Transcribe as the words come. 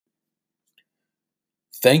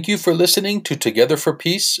Thank you for listening to Together for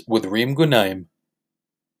Peace with Reem Ghuniam.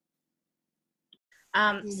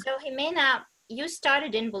 So Ximena, you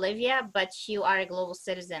started in Bolivia, but you are a global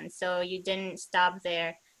citizen, so you didn't stop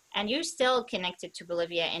there. And you're still connected to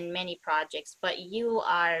Bolivia in many projects, but you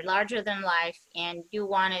are larger than life and you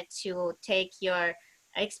wanted to take your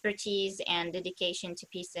expertise and dedication to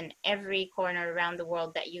peace in every corner around the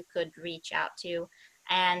world that you could reach out to.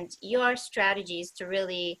 And your strategies to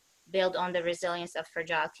really build on the resilience of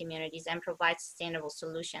fragile communities and provide sustainable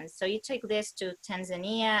solutions. So you took this to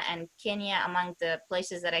Tanzania and Kenya, among the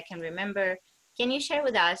places that I can remember. Can you share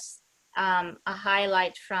with us a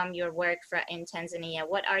highlight from your work in Tanzania?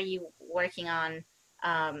 What are you working on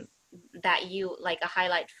that you like, a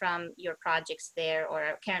highlight from your projects there, or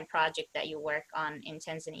a current project that you work on in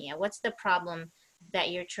Tanzania? What's the problem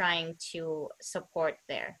that you're trying to support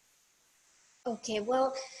there? Okay,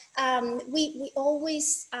 well, we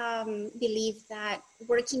always believe that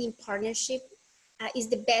working in partnership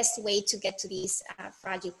is the best way to get to these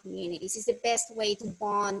fragile communities. Is the best way to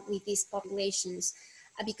bond with these populations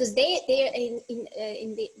because they're in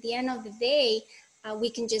the end of the day,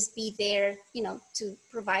 we can just be there, you know, to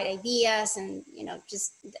provide ideas and, you know,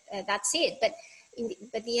 just that's it. But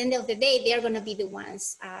at the end of the day, they're going to be the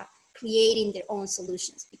ones creating their own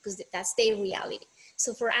solutions because that's their reality.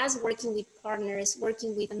 So for us, working with partners,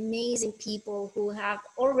 working with amazing people who have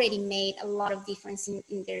already made a lot of difference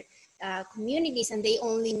in their communities, and they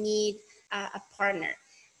only need a partner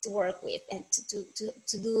to work with and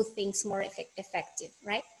to do things more effective,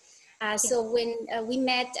 right? So when we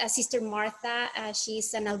met Sister Martha,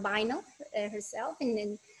 she's an albino herself, and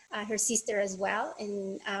then her sister as well.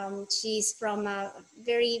 And she's from a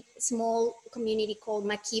very small community called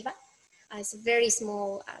Makiba. It's a very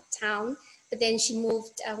small town. But then she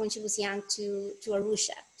moved when she was young to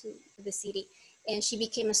Arusha, to the city, and she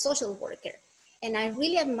became a social worker. And I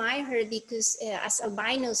really admire her because as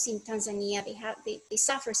albinos in Tanzania, they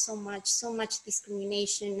suffer so much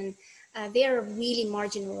discrimination, and they are a really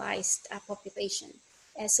marginalized population.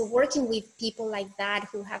 So working with people like that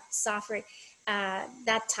who have suffered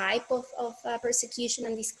that type of persecution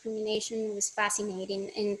and discrimination was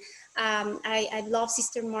fascinating. And I love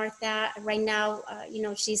Sister Martha. Right now, you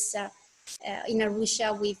know, she's in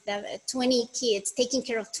Arusha with 20 kids, taking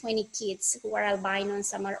care of 20 kids who are albino and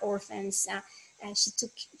some are orphans.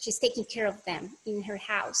 She's taking care of them in her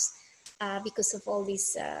house because of all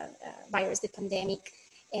this virus, the pandemic.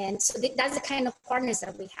 And so that's the kind of partners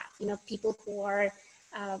that we have, you know, people who are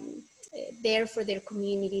there for their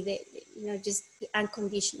community, you know, just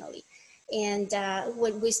unconditionally. And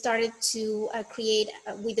when we started to create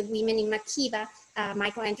with the women in Makiba,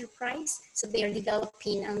 micro enterprise. So they are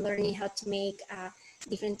developing and learning how to make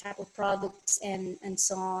different type of products and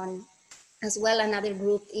so on. As well, another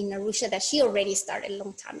group in Arusha that she already started a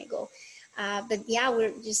long time ago. But yeah,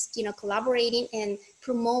 we're just, you know, collaborating and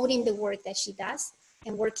promoting the work that she does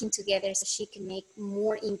and working together so she can make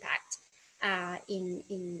more impact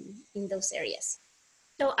in those areas.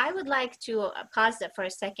 So I would like to pause that for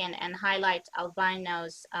a second and highlight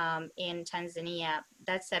albinos in Tanzania.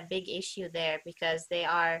 That's a big issue there because they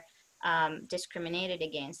are discriminated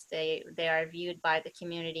against. They are viewed by the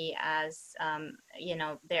community as, you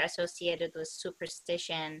know, they're associated with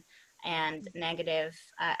superstition and negative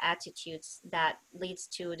attitudes that leads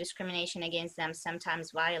to discrimination against them,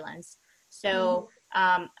 sometimes violence. So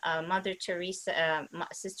Mother Teresa,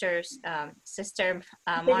 Sister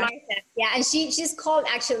Martha. Yeah, and she's called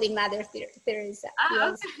actually Mother Teresa.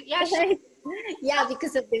 Oh, yes. Okay. Yeah, yeah,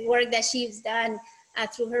 because of the work that she's done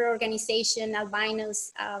through her organization,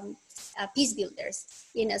 Albinos Peace Builders.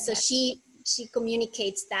 You know, so she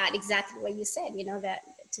communicates that exactly what you said. You know, that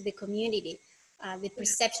to the community, the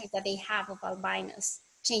perception that they have of albinos,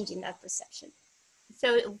 changing that perception.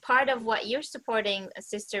 So part of what you're supporting,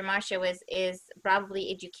 Sister Marcia, is probably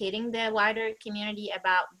educating the wider community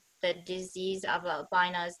about the disease of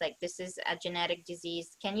albinos. Like, this is a genetic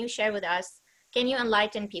disease. Can you share with us? Can you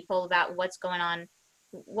enlighten people about what's going on?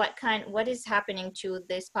 What is happening to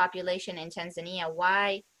this population in Tanzania?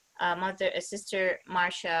 Why Sister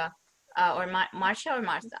Marcia, Marcia or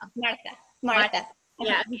Martha? Martha.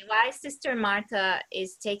 Yeah. Okay. Why Sister Martha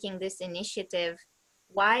is taking this initiative?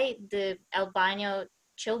 Why the albino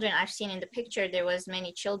children I've seen in the picture, there was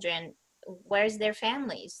many children. Where's their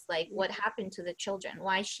families? Like, what happened to the children?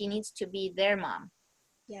 Why she needs to be their mom?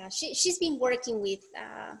 Yeah, she's been working with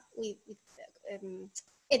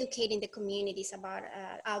educating the communities about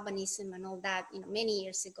albinism and all that, you know, many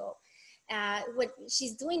years ago. What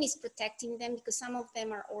she's doing is protecting them because some of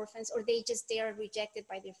them are orphans or they are rejected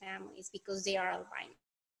by their families because they are albino.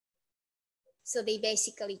 So they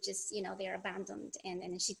basically just, you know, they're abandoned,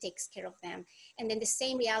 and she takes care of them. And then the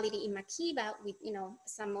same reality in Makiba with, you know,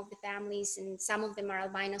 some of the families, and some of them are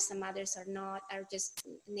albino, some others are not, are just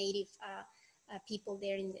native people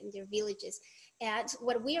there in their villages. And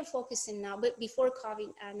what we are focusing now, but before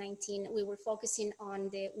COVID-19, we were focusing on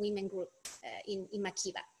the women group in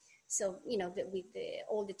Makiba. So, you know, with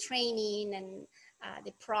all the training and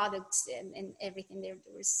the products and everything, they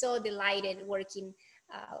were so delighted working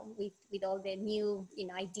with all the new, you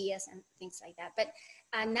know, ideas and things like that. But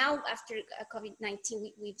now after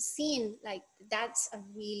COVID-19, we've seen like that's a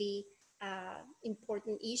really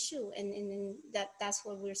important issue, and that's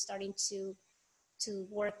what we're starting to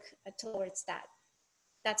work towards that.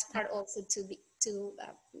 That's part also to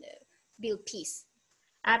build peace.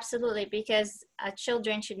 Absolutely, because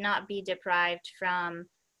children should not be deprived from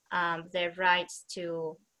their rights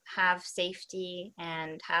to have safety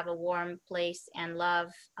and have a warm place and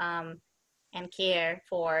love and care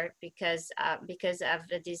for, because of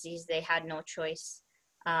the disease they had no choice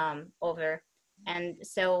over. And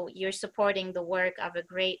so you're supporting the work of a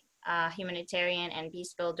great humanitarian and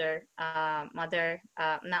peace builder, Sister Martha.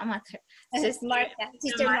 Sister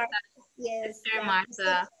Martha. Yes. Sister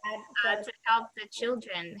Martha, to help the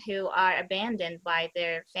children who are abandoned by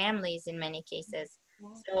their families in many cases.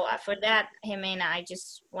 So for that, Ximena, I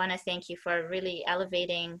just want to thank you for really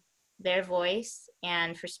elevating their voice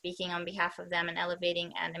and for speaking on behalf of them and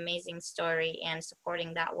elevating an amazing story and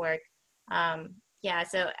supporting that work. Yeah,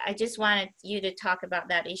 so I just wanted you to talk about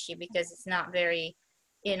that issue because it's not very,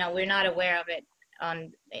 you know, we're not aware of it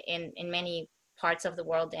in many parts of the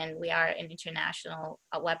world, and we are an international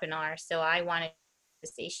webinar. So I wanted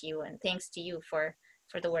this issue, and thanks to you for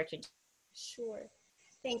the work you do. Sure.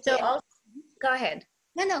 Thank you. you. So also, go ahead.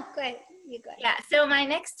 No, go ahead. You go ahead. Yeah, so my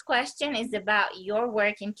next question is about your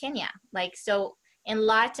work in Kenya. Like, so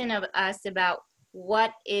enlighten us about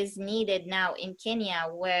what is needed now in Kenya,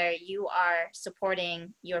 where you are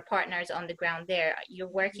supporting your partners on the ground there. You're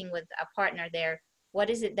working with a partner there. What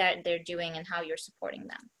is it that they're doing and how you're supporting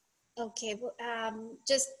them? Okay, well,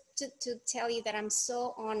 just to tell you that I'm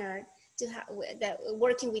so honored to have that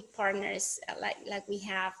working with partners like we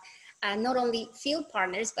have, not only field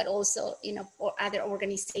partners but also, you know, or other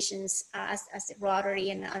organizations as the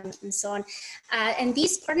Rotary and so on. And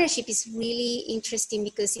this partnership is really interesting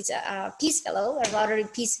because it's a Peace Fellow, a Rotary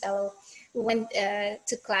Peace Fellow, who went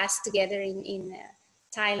to class together in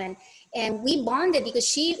Thailand. And we bonded because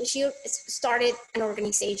she started an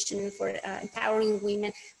organization for empowering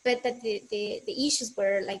women, but that the issues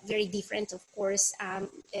were like very different, of course.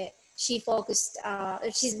 She focused,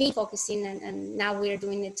 she's been focusing, and now we're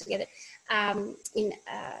doing it together, in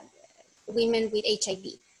women with HIV,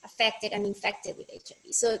 affected and infected with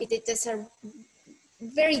HIV. So it's a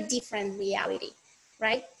very different reality,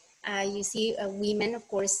 right? You see women, of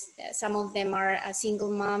course, some of them are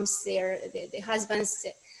single moms, the husbands,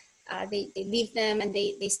 they leave them and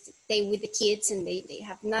they stay with the kids, and they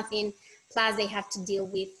have nothing. Plus they have to deal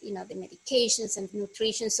with, you know, the medications and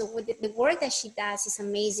nutrition. So the work that she does is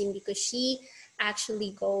amazing because she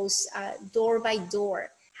actually goes door by door,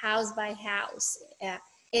 house by house,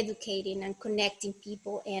 educating and connecting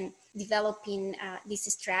people and developing these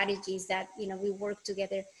strategies that, you know, we work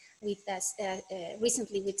together with us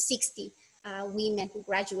recently with 60 women who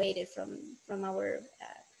graduated from our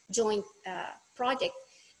joint project.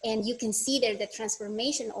 And you can see there the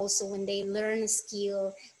transformation also when they learn a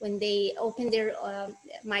skill, when they open their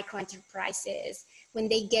micro enterprises, when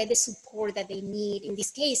they get the support that they need. In this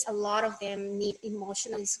case, a lot of them need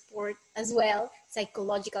emotional support as well,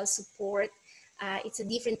 psychological support. It's a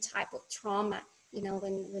different type of trauma, you know,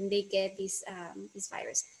 when they get this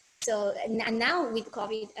virus. So and now with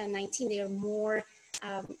COVID-19, they are more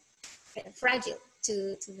fragile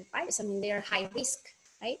to the virus. I mean, they are high risk,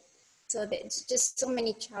 right? So there's just so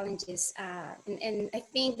many challenges, and I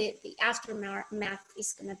think that the aftermath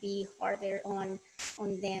is going to be harder on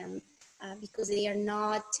them because they are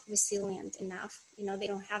not resilient enough. You know, they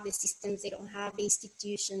don't have the systems, they don't have the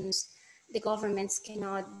institutions, the governments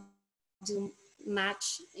cannot do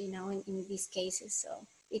much, you know, in these cases. So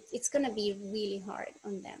it's going to be really hard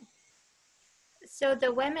on them. So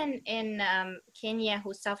the women in Kenya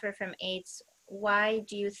who suffer from AIDS, why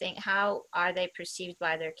do you think, how are they perceived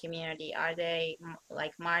by their community? Are they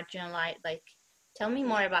like marginalized? Like, tell me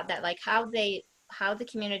more about that, like how the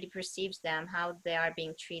community perceives them, how they are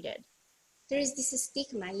being treated. There is this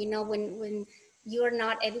stigma, you know, when you are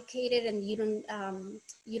not educated and you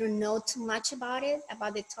don't know too much about it,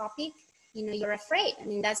 about the topic, you know, you're afraid. I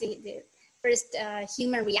mean, that's the first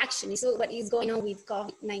human reaction is what is going on with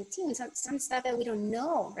COVID-19, some stuff that we don't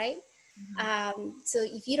know, right? Mhm. So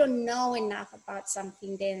if you don't know enough about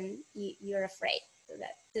something, then you're afraid. So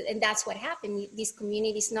and that's what happened. These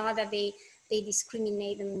communities, not that they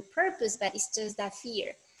discriminate them on purpose, but it's just that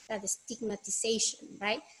fear, that the stigmatization,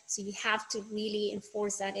 right? So you have to really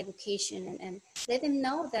enforce that education and let them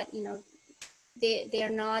know that, you know, they are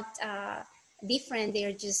not different.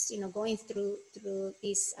 They're just, you know, going through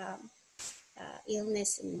this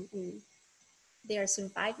illness, and they are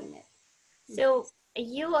surviving it. So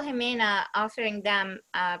you, Ximena, offering them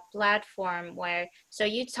a platform where, so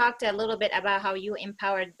you talked a little bit about how you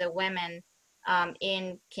empowered the women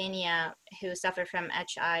in Kenya who suffer from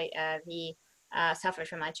HIV,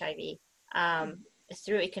 um,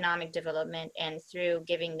 through economic development and through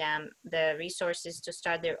giving them the resources to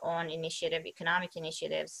start their own initiative, economic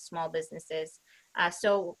initiatives, small businesses.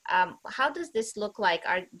 How does this look like?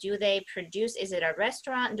 Do they produce, is it a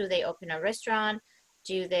restaurant? Do they open a restaurant?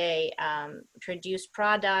 Do they produce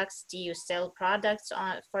products? Do you sell products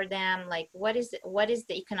for them? Like, what is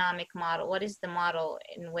the economic model? What is the model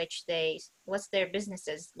in which what's their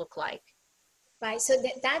businesses look like? Right, so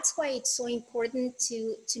that's why it's so important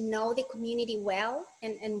to know the community well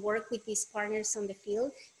and work with these partners on the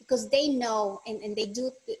field, because they know and they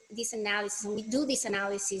do this analysis, and we do this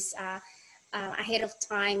analysis ahead of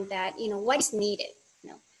time, that, you know, what is needed, you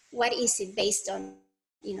know, what is it based on,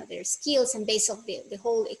 you know, their skills and based on the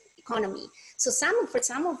whole economy. So for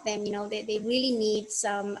some of them, you know, they really need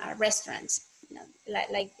some restaurants, you know,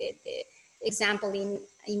 like the example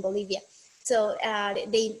in Bolivia. So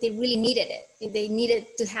they really needed it. They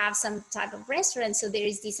needed to have some type of restaurant. So there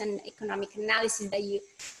is this an economic analysis that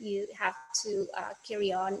you have to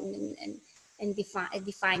carry on and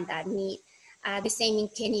define that need. The same in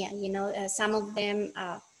Kenya. You know, some of them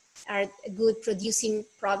are good producing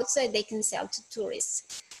products that they can sell to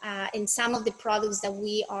tourists. And some of the products that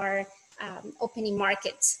we are opening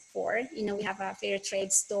markets for, you know, we have a fair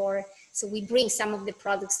trade store. So we bring some of the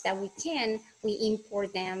products that we can, we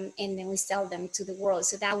import them, and then we sell them to the world.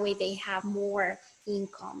 So that way they have more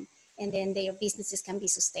income, and then their businesses can be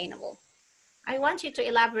sustainable. I want you to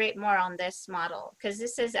elaborate more on this model, because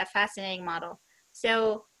this is a fascinating model.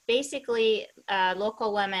 So basically,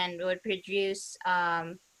 local women would produce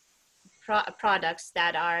products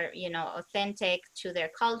that are, you know, authentic to their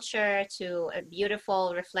culture, to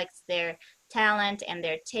beautiful, reflects their talent and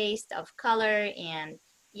their taste of color, and,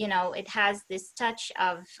 you know, it has this touch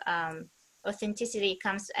of authenticity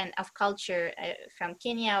comes and of culture from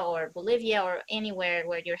Kenya or Bolivia or anywhere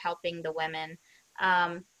where you're helping the women.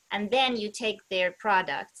 And then you take their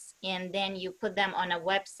products and then you put them on a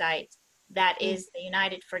website that is the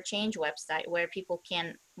United for Change website, where people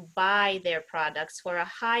can buy their products for a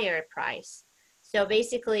higher price. So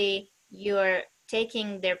basically, you're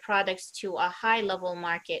taking their products to a high level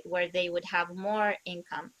market where they would have more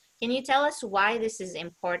income. Can you tell us why this is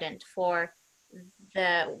important for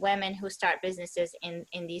the women who start businesses in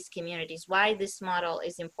these communities? Why this model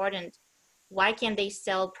is important? Why can they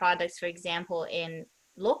sell products, for example, in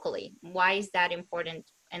locally? Why is that important,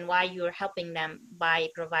 and why you're helping them by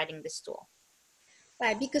providing this tool?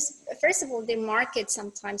 Right, because first of all, the markets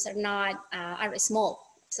sometimes are not are small,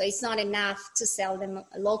 so it's not enough to sell them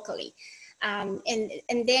locally. And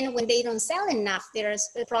then when they don't sell enough, there's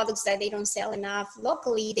products that they don't sell enough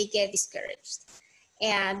locally, they get discouraged.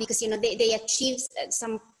 And because, you know, they achieve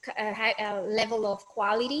some high, level of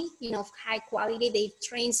quality, you know, of high quality. They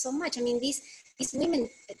train so much. I mean, these women,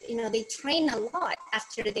 you know, they train a lot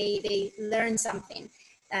after they learn something.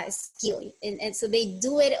 Skill, and so they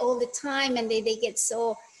do it all the time, and they get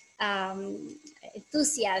so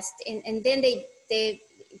enthusiastic, and then it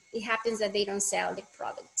happens that they don't sell the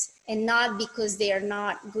products, and not because they are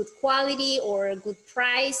not good quality or good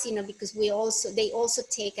price, you know, because they also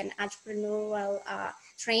take an entrepreneurial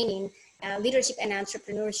training, leadership and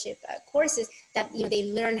entrepreneurship courses that, you know, they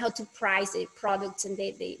learn how to price their products, and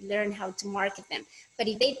they learn how to market them. But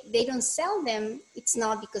if they don't sell them, it's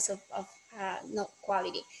not because of not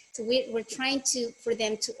quality. So we're trying for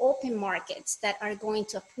them to open markets that are going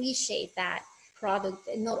to appreciate that product,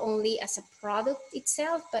 not only as a product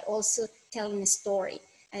itself, but also telling a story.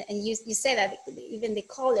 And you said that even the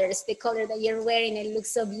color that you're wearing, it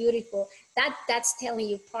looks so beautiful. That's telling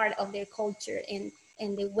you part of their culture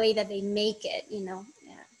and the way that they make it, you know,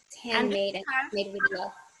 it's handmade and made with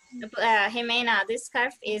love. Ximena, this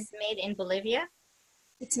scarf is made in Bolivia?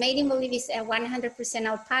 It's made in Bolivia. It's 100%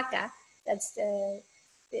 alpaca. That's the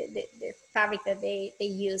fabric that they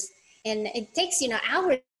use. And it takes, you know,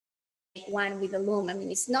 hours to make one with the loom. I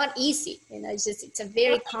mean, it's not easy. You know, it's a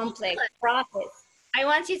very complex process. I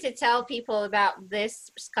want you to tell people about this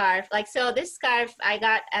scarf. Like, so this scarf I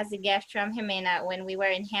got as a gift from Ximena when we were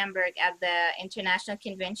in Hamburg at the international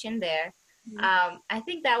convention there. Mhm. I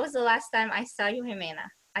think that was the last time I saw you, Ximena.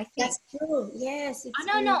 I think. That's true. Yes, Oh it's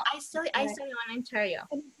no, been no, I saw you on Ontario.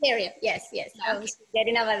 area. Yes, yes. Yeah, I okay. was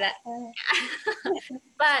forgetting about that.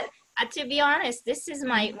 But to be honest, this is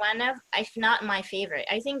my one of, if not my favorite.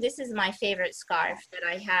 I think this is my favorite scarf that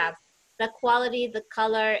I have. The quality, the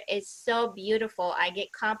color is so beautiful. I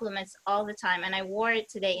get compliments all the time, and I wore it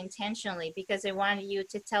today intentionally because I wanted you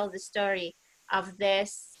to tell the story of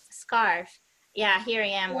this scarf. Yeah, here I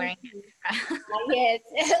am wearing it.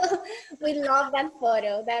 Yes, we love that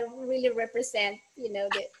photo. That really represents, you know,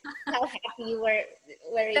 how happy you were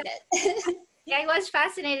wearing it. I was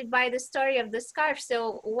fascinated by the story of the scarf.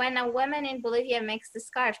 So when a woman in Bolivia makes the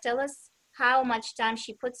scarf, tell us how much time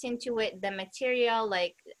she puts into it, the material,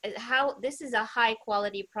 like how this is a high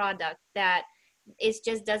quality product that it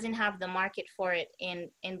just doesn't have the market for it in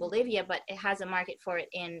Bolivia, but it has a market for it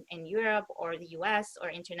in Europe or the US or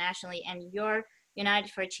internationally. And your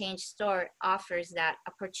United for Change store offers that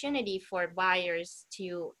opportunity for buyers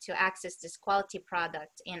to access this quality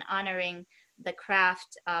product in honoring the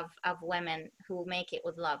craft of women who make it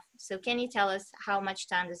with love. So can you tell us how much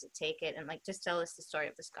time does it take it, and like just tell us the story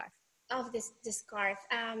of the scarf? Of this scarf,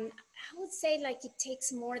 I would say like it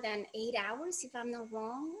takes more than 8 hours, if I'm not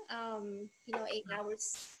wrong. You know, 8 hours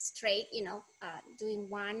straight, you know, doing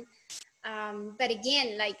one. But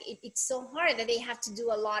again, like it's so hard that they have to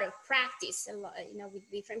do a lot of practice, a lot, you know, with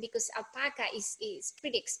different, because alpaca is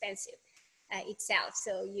pretty expensive itself.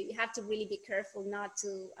 So you have to really be careful not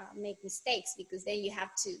to make mistakes, because then you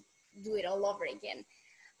have to do it all over again.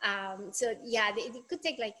 So yeah, it could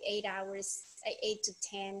take like 8 hours, 8 to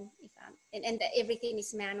 10, if and everything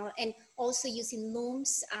is manual, and also using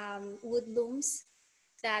looms, wood looms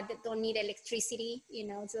that don't need electricity, you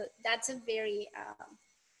know. So that's a very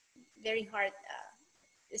hard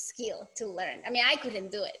skill to learn. I mean, I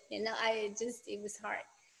couldn't do it, you know. It was hard.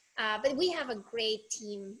 But we have a great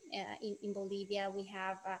team in Bolivia. We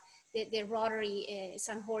have the Rotary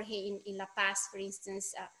San Jorge in La Paz, for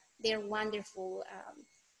instance. They're wonderful.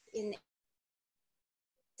 In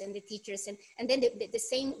and the teachers, and then the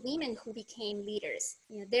same women who became leaders,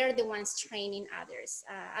 you know, they're the ones training others,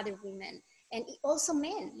 other women, and also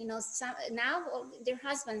men, you know. Some now their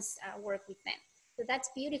husbands work with them. So that's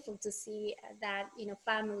beautiful to see that, you know,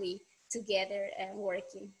 family together and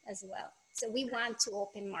working as well. So we want to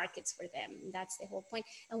open markets for them. That's the whole point.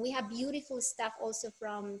 And we have beautiful stuff also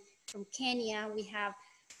from Kenya. We have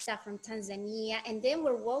stuff from Tanzania, and then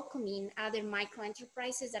we're welcoming other micro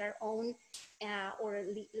enterprises that are owned or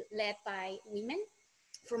led by women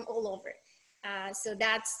from all over. So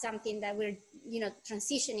that's something that we're, you know,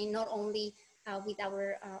 transitioning, not only with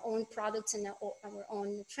our own products and our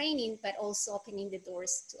own training, but also opening the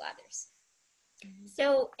doors to others.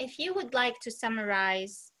 So if you would like to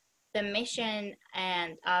summarize the mission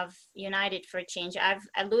and of United for Change, I've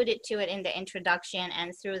alluded to it in the introduction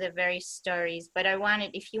and through the various stories, but I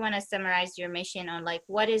wanted, if you want to summarize your mission on like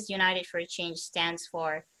what is United for Change stands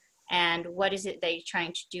for, and what is it that you're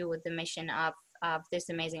trying to do with the mission of this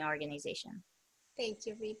amazing organization. Thank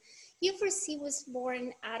you, Reem. U4C was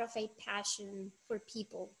born out of a passion for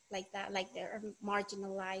people like that, like they're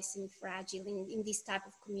marginalized and fragile in these type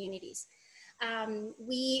of communities.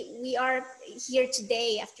 We are here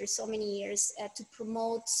today after so many years to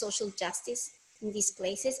promote social justice in these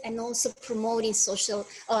places, and also promoting social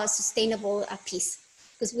sustainable peace,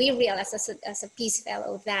 because we realize as a peace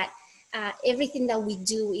fellow that everything that we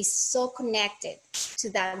do is so connected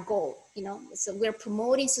to that goal, you know. So we're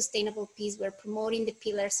promoting sustainable peace, we're promoting the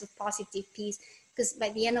pillars of positive peace, because by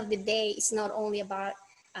the end of the day, it's not only about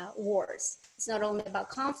wars, it's not only about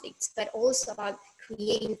conflicts, but also about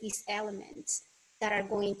creating these elements that are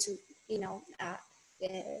going to, you know,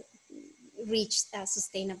 reach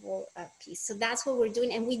sustainable peace. So that's what we're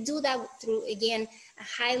doing, and we do that through, again, a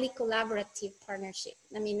highly collaborative partnership.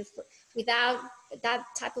 I mean, without that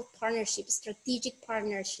type of partnership, strategic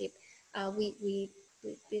partnership, we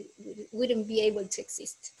wouldn't be able to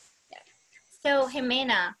exist. Yeah. So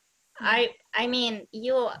Ximena, I mean,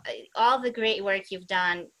 you, all the great work you've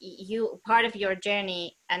done, you, part of your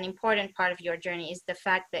journey, an important part of your journey is the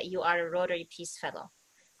fact that you are a Rotary Peace Fellow.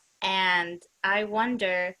 And I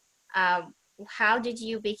wonder, how did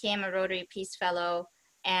you become a Rotary Peace Fellow,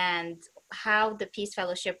 and how the Peace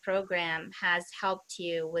Fellowship program has helped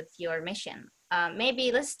you with your mission?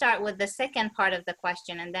 Maybe let's start with the second part of the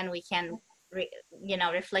question, and then we can, you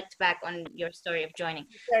know, reflect back on your story of joining.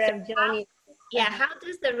 So how, yeah, how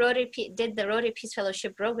does the Rotary Peace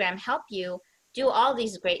Fellowship program help you do all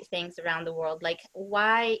these great things around the world. Like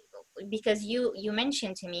why? Because you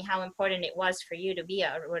mentioned to me how important it was for you to be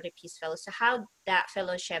a Rotary Peace Fellow. So how that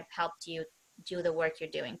fellowship helped you do the work you're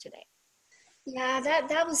doing today? Yeah,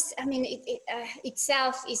 that was, I mean,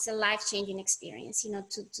 itself is a life-changing experience, you know,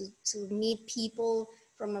 to meet people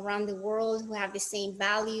from around the world who have the same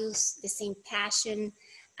values, the same passion.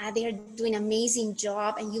 They're doing an amazing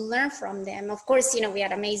job and you learn from them. Of course, you know, we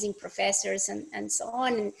had amazing professors and so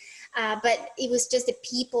on. And, but it was just the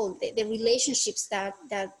people, the relationships that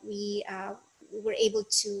we were able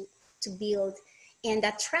to build, and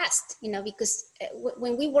that trust, you know, because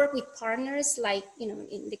when we work with partners, like, you know,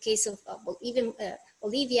 in the case of even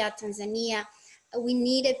Bolivia, Tanzania, we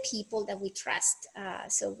needed people that we trust.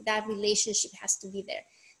 So that relationship has to be there.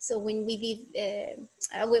 So when we did,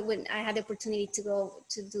 when I had the opportunity to go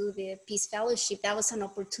to do the Peace Fellowship, that was an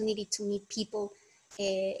opportunity to meet people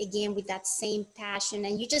again with that same passion,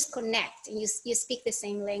 and you just connect and you speak the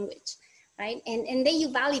same language, right? And then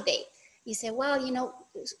you validate. You say, well, you know,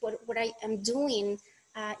 what I am doing,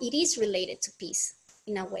 it is related to peace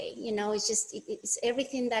in a way. You know, it's just, it's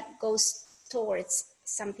everything that goes towards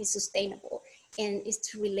something sustainable and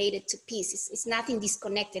it's related to peace. It's nothing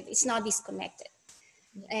disconnected. It's not disconnected.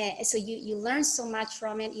 So you learn so much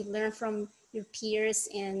from it. You learn from your peers,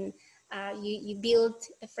 and you build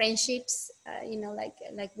friendships, you know,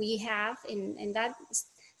 like we have, and that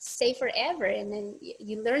stay forever. And then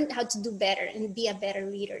you learn how to do better and be a better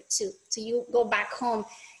leader too. So you go back home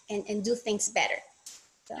and do things better.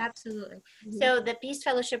 So. Absolutely. So the Peace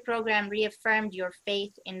Fellowship program reaffirmed your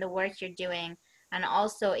faith in the work you're doing and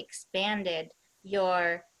also expanded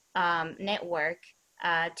your network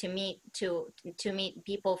to meet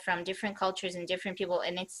people from different cultures and different people,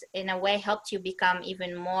 and it's in a way helped you become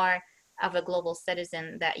even more of a global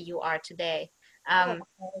citizen that you are today.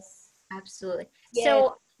 Absolutely. Yes.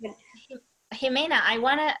 So Ximena, I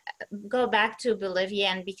want to go back to Bolivia,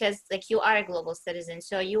 and because like you are a global citizen,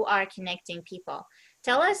 so you are connecting people.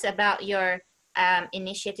 Tell us about your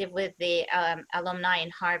initiative with the alumni in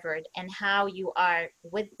Harvard and how you are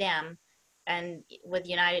with them and with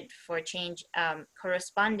United for Change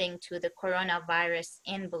corresponding to the coronavirus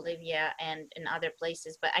in Bolivia and in other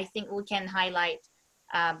places. But I think we can highlight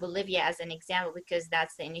Bolivia as an example because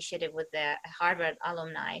that's the initiative with the Harvard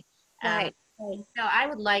alumni. Right. So I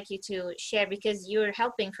would like you to share, because you're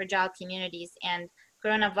helping fragile communities and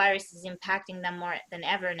coronavirus is impacting them more than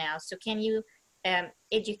ever now. So can you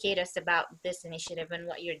educate us about this initiative and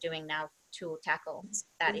what you're doing now to tackle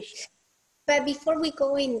that issue? But before we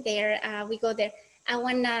go in there, I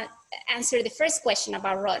want to answer the first question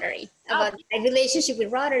about Rotary, about my relationship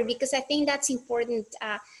with Rotary, because I think that's important.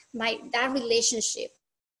 That relationship,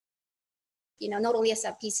 you know, not only as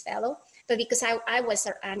a Peace Fellow, but because I was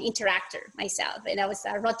an interactor myself, and I was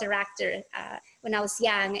a Rotaractor when I was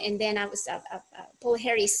young, and then I was a Paul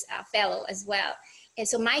Harris Fellow as well. And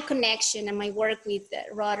so my connection and my work with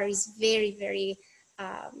Rotary is very, very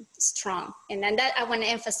strong. And then that I want to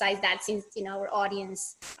emphasize that, since, you know, our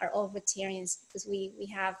audience are all Rotarians, because we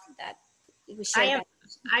have that. We share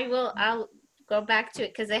that. I'll go back to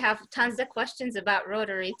it because I have tons of questions about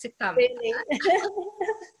Rotary to come. Really?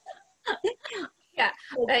 Yeah,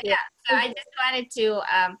 but yeah. So I just wanted to.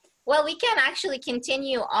 Well, we can actually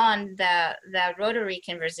continue on the Rotary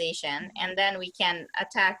conversation, and then we can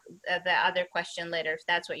attack the other question later if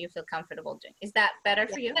that's what you feel comfortable doing. Is that better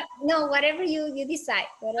for you? No, whatever you decide.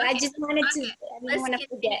 But okay. I just wanted to. I didn't want to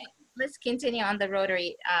forget. Let's continue on the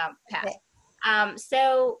Rotary path. Okay.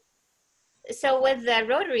 So with the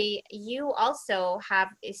Rotary, you also have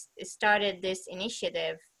started this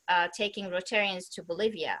initiative taking Rotarians to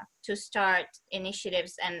Bolivia to start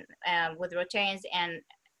initiatives and with Rotarians and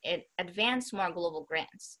advance more global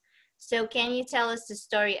grants. So can you tell us the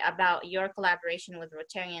story about your collaboration with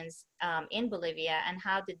Rotarians in Bolivia, and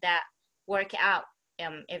how did that work out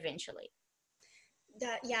eventually?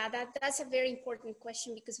 That's a very important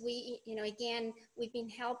question, because we, you know, again, we've been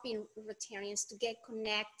helping Rotarians to get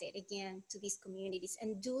connected again to these communities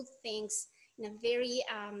and do things in a very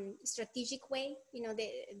strategic way, you know,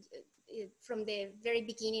 from the very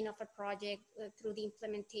beginning of a project through the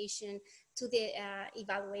implementation to the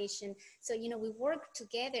evaluation. So, you know, we work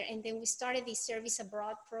together, and then we started the Service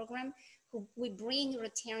Abroad program. We bring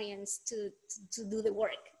Rotarians to do the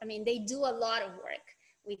work. I mean, they do a lot of work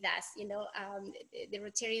with us, you know, the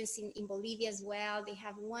Rotarians in Bolivia as well. They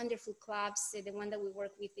have wonderful clubs. The one that we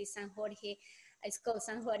work with is San Jorge. It's called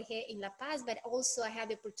San Jorge in La Paz, but also I had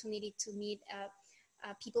the opportunity to meet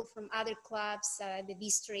people from other clubs, the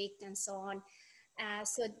district and so on.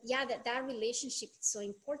 So yeah, that relationship is so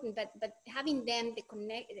important, but having them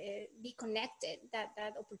be connected,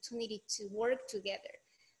 that opportunity to work together,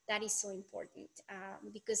 that is so important,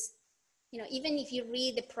 because, you know, even if you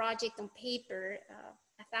read the project on paper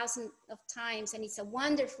 1,000 of times, and it's a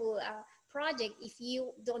wonderful project, if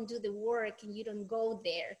you don't do the work and you don't go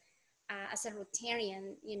there as a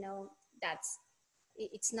Rotarian, you know,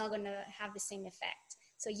 it's not going to have the same effect.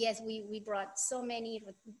 So yes, we brought so many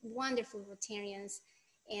wonderful Rotarians,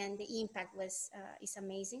 and the impact is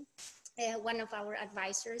amazing. One of our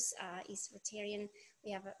advisors is Rotarian.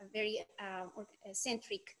 We have a very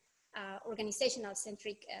centric, organizational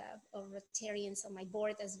centric of Rotarians on my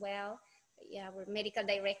board as well. Yeah, our medical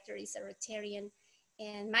director is a Rotarian,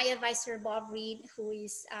 and my advisor Bob Reed, who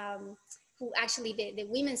actually the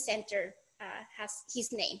Women's Center has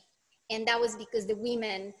his name, and that was because the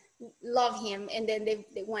women love him, and then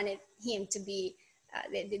they wanted him to be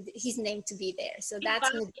his name to be there. So that's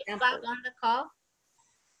an example. Is Bob on the call?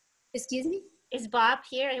 Excuse me? Is Bob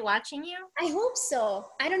here watching you? I hope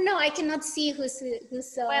so. I don't know. I cannot see who's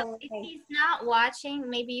Well, if he's not watching,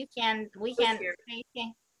 maybe we can say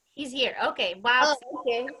he's here. Okay, Bob. Oh,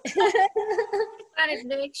 okay. I wanted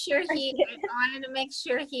to make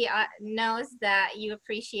sure he knows that you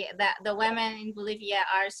appreciate that the women in Bolivia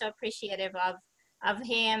are so appreciative of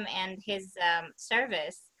him and his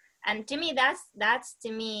service. And to me, that's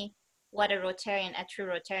to me what a true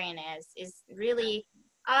Rotarian is really.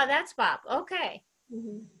 Oh, that's Bob. Okay.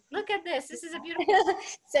 Mm-hmm. Look at this. This is a beautiful.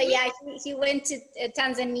 So yeah, he went to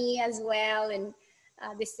Tanzania as well, and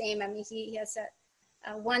the same. I mean, he has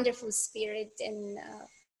a wonderful spirit, and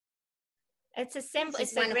it's a simple.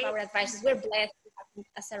 It's one of our advisors. We're blessed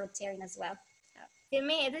as a Rotarian as well. To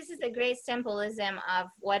me, this is a great symbolism of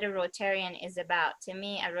what a Rotarian is about. To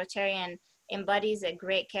me, a Rotarian embodies a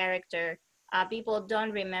great character. People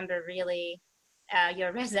don't remember really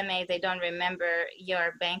your resume. They don't remember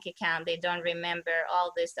your bank account. They don't remember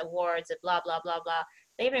all these awards, blah, blah, blah, blah.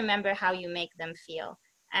 They remember how you make them feel.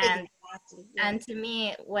 And, exactly. Yeah. And to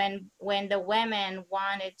me, when the women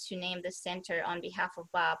wanted to name the center on behalf of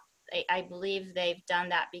Bob, I believe they've done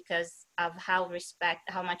that because of how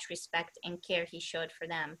much respect and care he showed for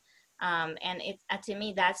them. And to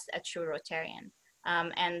me, that's a true Rotarian.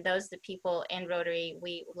 And those are the people in Rotary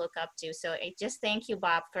we look up to. So I just thank you,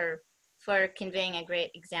 Bob, for conveying a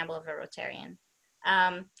great example of a Rotarian.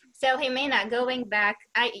 So Ximena, going back,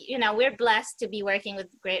 we're blessed to be working with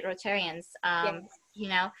great Rotarians,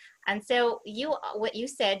 yes. And so what you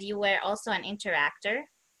said, you were also an interactor,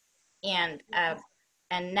 and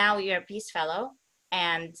now you're a Peace Fellow,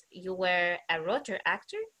 and you were a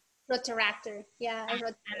Rotaractor? Rotaractor, yeah. And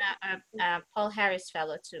a Paul Harris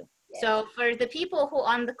Fellow too. Yes. So for the people who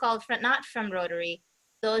on the call, not from Rotary,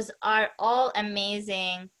 those are all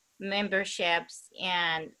amazing memberships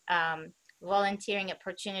and volunteering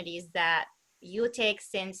opportunities that you take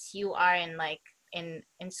since you are in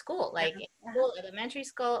school, like in school, elementary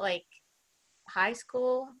school, like high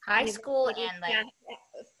school, and like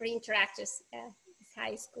for interactors, yeah.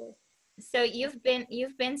 High school. So you've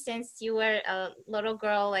been since you were a little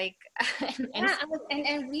girl, like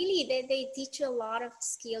and really they teach you a lot of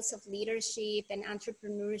skills of leadership and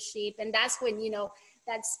entrepreneurship, and that's when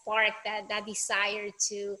that spark, that desire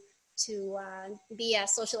to be a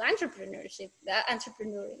social entrepreneur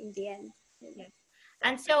in the end. Yes.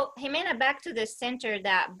 And so Ximena, back to the center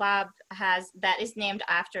that Bob has, that is named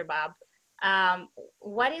after Bob.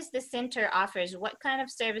 What is the center offers? What kind of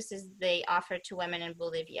services they offer to women in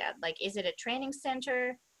Bolivia? Like, is it a training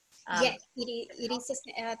center? Yes, it is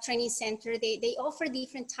a training center. They offer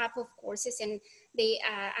different type of courses, and they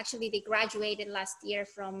graduated last year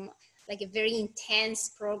from like a very intense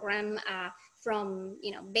program, from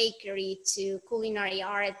bakery to culinary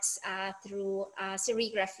arts, through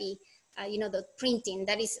serigraphy. The printing,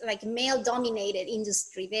 that is like male dominated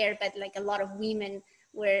industry there, but like a lot of women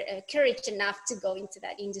were courage enough to go into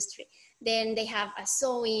that industry. Then they have a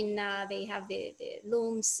sewing, they have the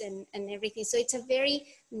looms and everything. So it's a very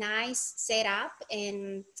nice setup,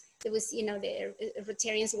 and there was, the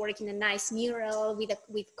Rotarians working a nice mural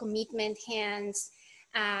with commitment hands,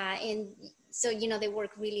 and so, they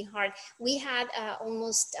work really hard. We had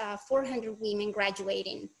almost 400 women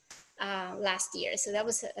graduating last year. So that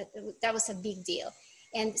was a big deal.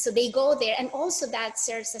 And so they go there, and also that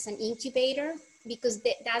serves as an incubator, because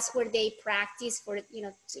that's where they practice for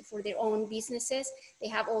their own businesses. They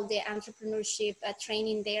have all the entrepreneurship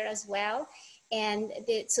training there as well, and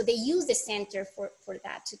so they use the center for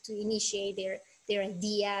that to initiate their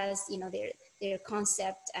ideas, their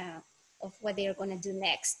concept of what they are going to do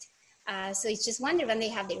next. So it's just wonderful. And they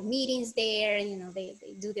have their meetings there, you know, they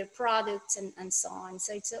do their products and so on.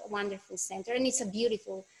 So it's a wonderful center, and it's a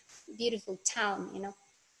beautiful, beautiful town, you know,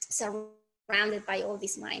 surrounded by all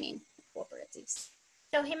these mining cooperatives.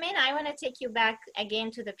 So Ximena, I want to take you back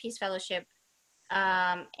again to the Peace Fellowship.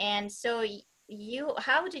 And so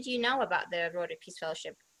how did you know about the Rotary Peace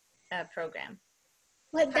Fellowship program?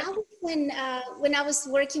 Well, that was when I was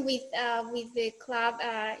working with the club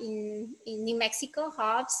in New Mexico,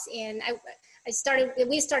 Hobbs, and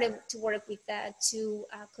we started to work with two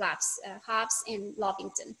clubs, Hobbs and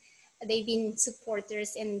Lovington. They've been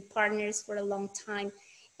supporters and partners for a long time.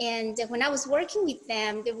 And when I was working with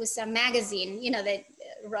them, there was a magazine, you know, the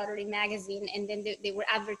Rotary magazine, and then they were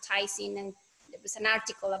advertising, and there was an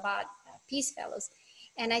article about Peace Fellows.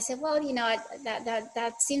 And I said, well, you know,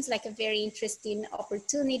 that seems like a very interesting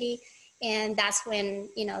opportunity. And that's when,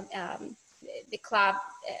 you know, the club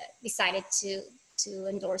decided to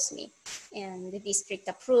endorse me, and the district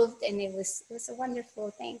approved, and it was a wonderful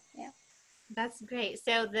thing. Yeah. That's great.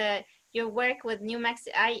 So your work with New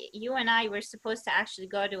Mexico, you and I were supposed to actually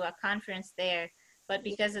go to a conference there, but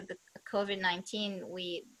because of the COVID-19,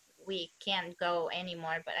 we can't go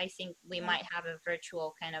anymore. But I think we might have a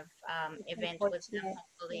virtual kind of event with them,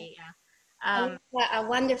 hopefully. Yeah. A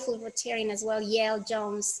wonderful Rotarian as well, Yale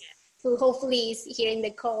Jones, who hopefully is hearing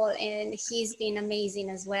the call, and he's been amazing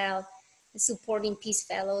as well, supporting Peace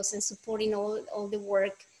Fellows and supporting all the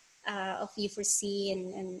work of U4C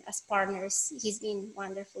and as partners. He's been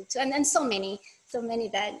wonderful too, and so many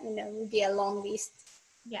that, you know, would be a long list.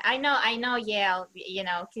 Yeah, I know Yale, you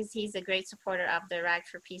know, because he's a great supporter of the Rag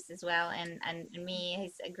for Peace as well, and me,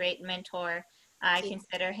 he's a great mentor. I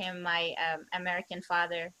consider him my American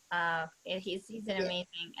father. He's an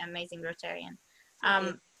amazing Rotarian.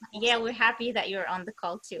 Yeah, we're happy that you're on the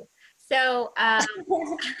call too. So,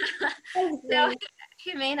 so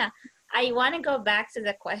Ximena, I want to go back to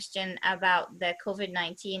the question about the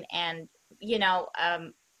COVID-19 and, you know,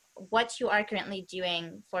 what you are currently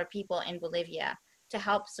doing for people in Bolivia to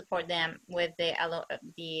help support them with the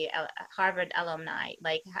Harvard alumni.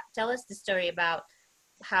 Like, tell us the story about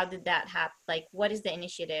how did that happen? Like, what is the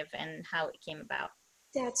initiative and how it came about?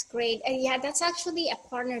 That's great. Yeah, that's actually a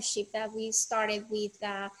partnership that we started with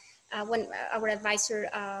when our advisor,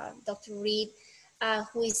 Dr. Reed,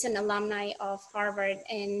 who is an alumni of Harvard.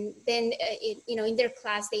 And then, you know, in their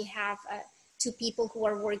class, they have two people who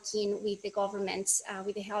are working with the governments,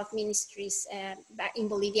 with the health ministries back in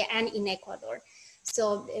Bolivia and in Ecuador.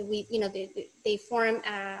 So you know, they form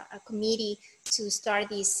a committee to start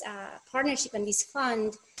this partnership and this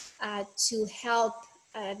fund to help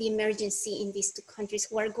the emergency in these two countries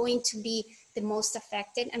who are going to be the most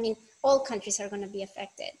affected. I mean, all countries are going to be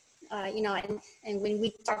affected, you know, and when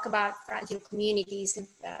we talk about fragile communities and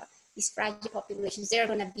these fragile populations, they're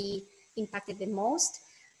going to be impacted the most.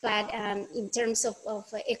 But in terms of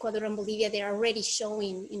Ecuador and Bolivia, they're already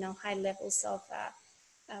showing, you know, high levels of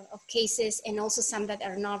cases, and also some that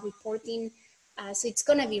are not reporting. So it's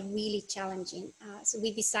going to be really challenging. So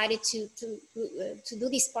we decided to do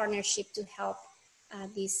this partnership to help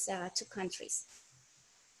these two countries.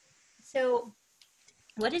 So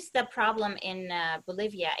what is the problem in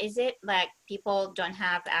Bolivia? Is it like people don't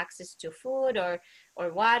have access to food or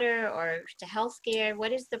water or to healthcare?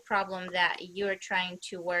 What is the problem that you're trying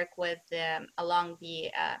to work with along the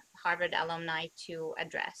Harvard alumni to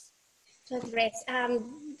address?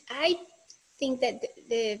 I think that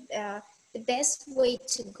the best way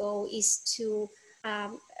to go is to,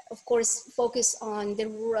 of course, focus on the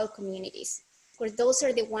rural communities. Of course, those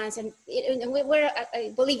are the ones, and we're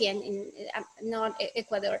Bolivian, not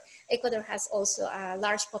Ecuador. Ecuador has also a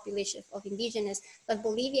large population of indigenous, but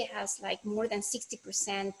Bolivia has like more than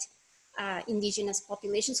 60% indigenous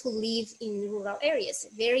populations who live in rural areas,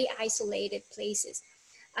 very isolated places.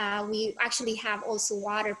 We actually have also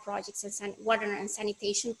water projects and water and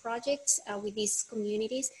sanitation projects with these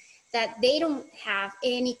communities that they don't have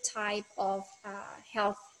any type of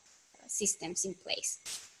health systems in place.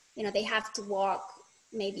 You know, they have to walk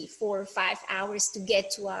maybe 4 or 5 hours to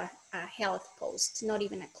get to a health post, not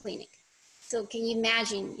even a clinic. So can you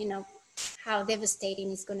imagine, you know, how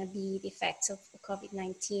devastating is going to be the effects of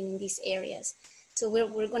COVID-19 in these areas? So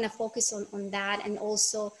we're going to focus on that, and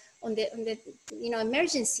also on the you know,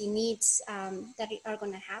 emergency needs that are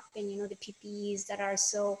going to happen. You know, the PPEs that are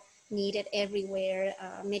so needed everywhere,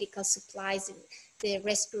 medical supplies, the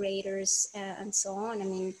respirators, and so on. I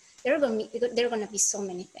mean, there are going to be so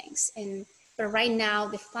many things, but right now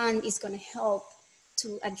the fund is going to help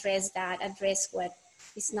to address what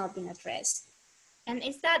is not being addressed. And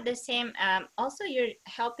is that the same? Also, you're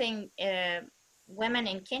helping women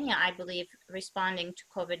in Kenya, I believe, responding to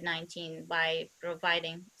COVID-19 by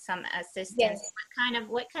providing some assistance. Yes.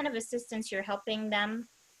 What kind of assistance you're helping them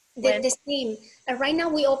with? The same. Right now,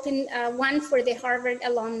 we open one for the Harvard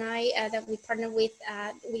alumni that we partner with.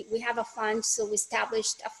 We have a fund, so we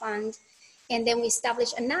established a fund, and then we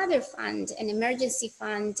established another fund, an emergency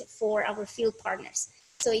fund for our field partners.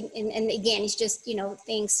 So, and again, it's just, you know,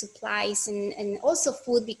 things, supplies, and also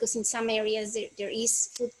food, because in some areas there is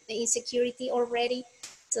food insecurity already.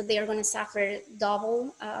 So they are going to suffer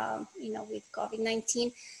double, you know, with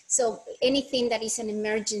COVID-19. So anything that is an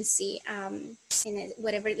emergency,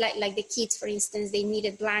 whatever, like the kids, for instance, they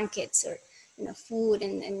needed blankets or, you know, food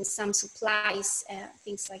and some supplies,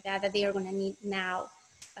 things like that, that they are going to need now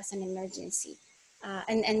as an emergency,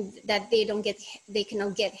 and that they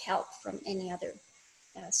cannot get help from any other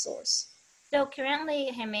source. So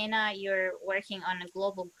currently, Ximena, you're working on a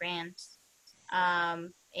global grant.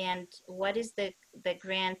 And what is the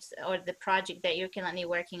grant or the project that you're currently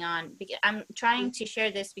working on? Because I'm trying to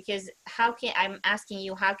share this because I'm asking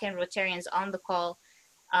you, how can Rotarians on the call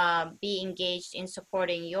be engaged in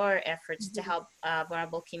supporting your efforts to help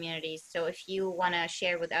vulnerable communities? So if you want to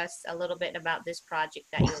share with us a little bit about this project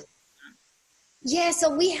that you're working on. Yeah, so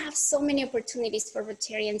we have so many opportunities for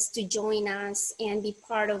Rotarians to join us and be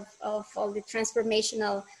part of all the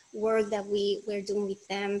transformational work that we're doing with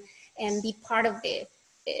them, and be part of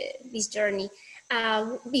this journey.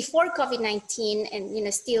 Before COVID-19, and, you know,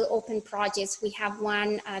 still open projects, we have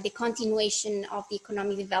one, the continuation of the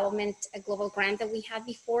economic development global grant that we had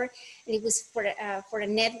before, and it was for a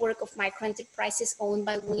network of micro enterprises owned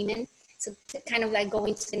by women. So kind of like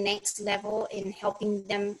going to the next level and helping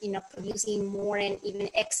them, you know, producing more and even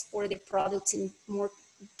export the products in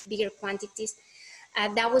bigger quantities.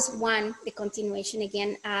 That was one, the continuation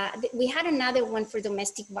again. We had another one for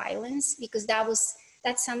domestic violence, because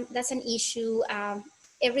that's an issue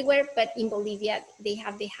everywhere, but in Bolivia, they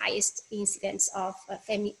have the highest incidence of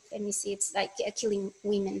femicides, like killing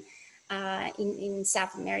women in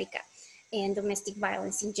South America, and domestic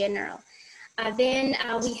violence in general. Then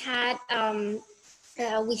we have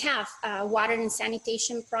water and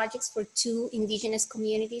sanitation projects for 2 indigenous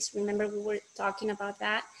communities. Remember, we were talking about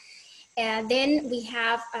that. And then we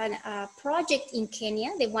have a project in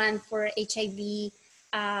Kenya, the one for HIV,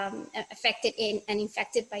 affected and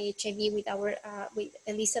infected by HIV, with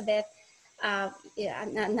Elizabeth,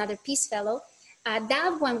 another Peace Fellow.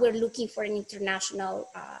 That one, we're looking for an international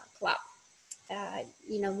club.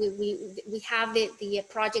 You know, we have the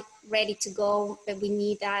project ready to go, but we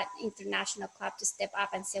need that international club to step up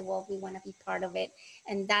and say, well, we want to be part of it.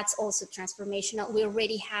 And that's also transformational. We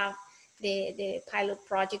already have the pilot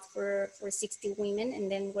project for 60 women,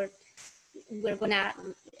 and then we're gonna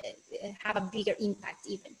have a bigger impact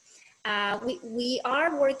even. We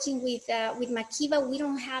are working with Makiva. We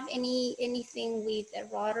don't have anything with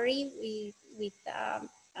Rotary, with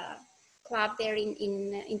club there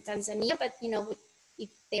in Tanzania, but, you know, if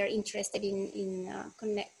they're interested in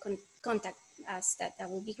contact us, that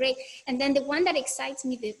would be great. And then the one that excites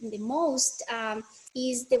me the most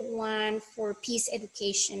is the one for peace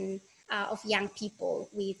education of young people,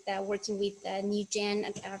 with working with New Gen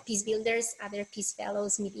peace builders, other peace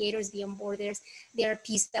fellows, mediators beyond borders. There are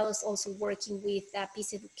peace fellows also working with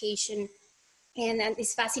peace education. And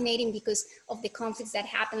it's fascinating because of the conflicts that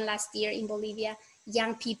happened last year in Bolivia.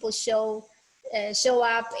 Young people show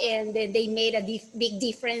up, and they made a big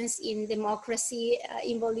difference in democracy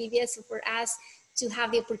in Bolivia. So for us to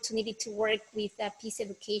have the opportunity to work with peace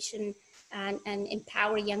education and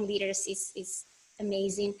empower young leaders is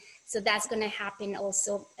amazing. So that's going to happen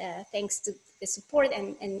also thanks to the support,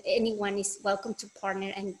 and anyone is welcome to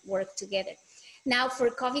partner and work together. Now for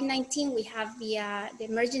COVID-19, we have the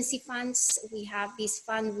emergency funds. We have this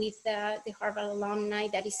fund with the Harvard alumni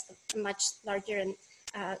that is much larger and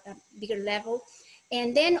a bigger level.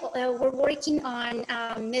 And then we're working on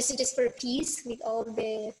messages for peace, with all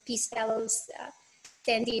the peace fellows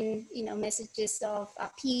sending, you know, messages of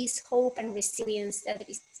peace, hope, and resilience that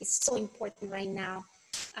is so important right now,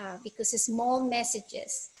 because small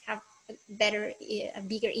messages have a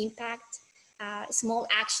bigger impact. Small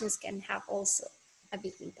actions can have also a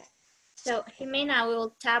big impact. So Ximena, we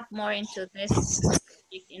will tap more into this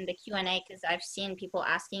in the Q&A, because I've seen people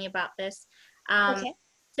asking about this. Okay.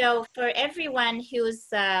 So for everyone who's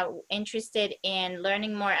interested in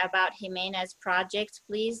learning more about Ximena's project,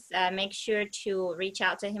 please make sure to reach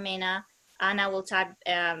out to Ximena. Anna will type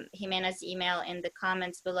Ximena's email in the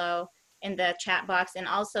comments below in the chat box. And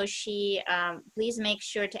also please make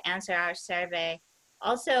sure to answer our survey.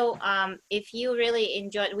 Also, if you really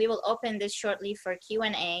enjoyed, we will open this shortly for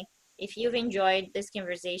Q&A. If you've enjoyed this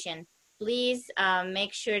conversation, please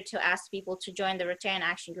make sure to ask people to join the Rotarian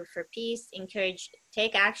Action Group for Peace,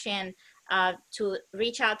 take action to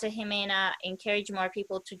reach out to Ximena, encourage more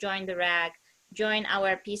people to join the RAG, join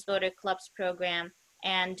our Peace Voter Clubs program,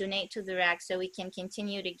 and donate to the RAG so we can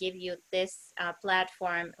continue to give you this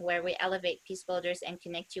platform where we elevate peace voters and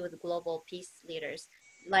connect you with global peace leaders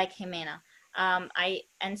like Ximena.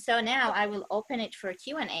 And so now I will open it for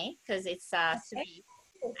Q&A because it's sweet.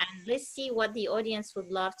 And let's see what the audience would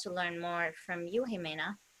love to learn more from you,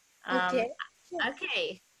 Ximena. Okay.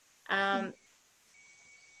 Okay.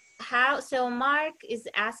 So Mark is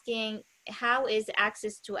asking, how is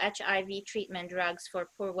access to HIV treatment drugs for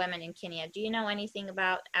poor women in Kenya? Do you know anything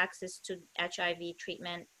about access to HIV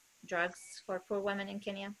treatment drugs for poor women in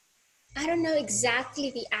Kenya? I don't know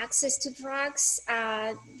exactly the access to drugs.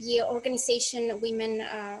 The organization Women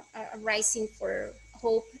are Rising for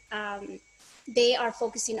Hope, they are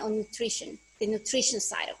focusing on nutrition, the nutrition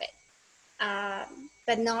side of it.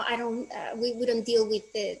 But no, I don't. We don't deal with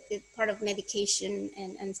the part of medication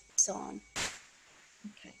and so on.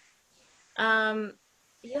 Okay.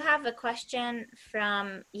 You have a question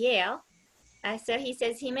from Yale. So he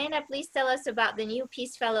says, Ximena, please tell us about the new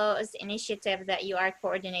Peace Fellows initiative that you are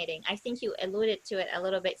coordinating. I think you alluded to it a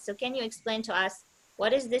little bit. So can you explain to us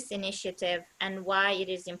what is this initiative and why it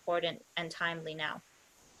is important and timely now?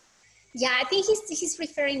 Yeah, I think he's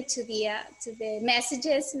referring to the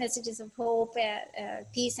messages of hope,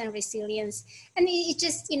 peace and resilience, and it's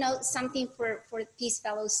just something for Peace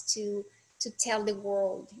Fellows to tell the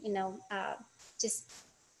world, just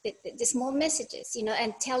the small messages,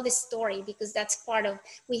 and tell the story, because that's part of.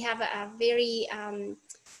 We have a very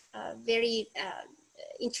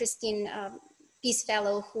interesting Peace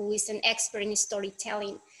Fellow who is an expert in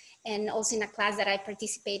storytelling, and also in a class that I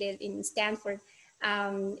participated in Stanford.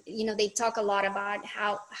 They talk a lot about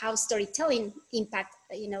how storytelling impact,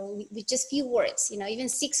 with just few words, even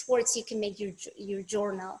 6 words, you can make your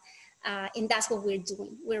journal. And that's what we're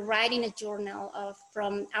doing. We're writing a journal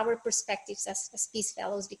from our perspectives as Peace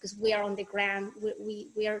Fellows, because we are on the ground,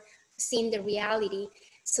 we are seeing the reality.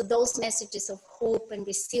 So those messages of hope and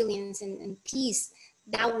resilience and peace,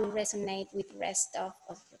 that will resonate with the rest of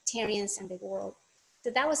Rotarians and the world. So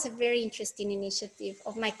that was a very interesting initiative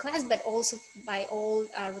of my class, but also by all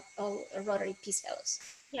Rotary Peace Fellows.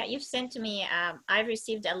 Yeah, you've sent to me, I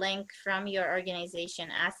received a link from your organization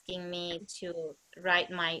asking me to write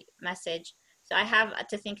my message. So I have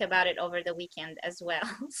to think about it over the weekend as well.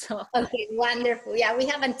 So okay, wonderful. Yeah, we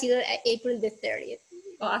have until April the 30th.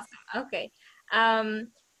 Awesome. Okay.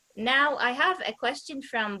 Now I have a question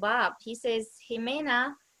from Bob. He says,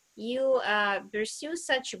 Ximena, you pursue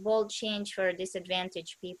such bold change for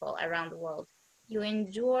disadvantaged people around the world. You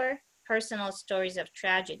endure personal stories of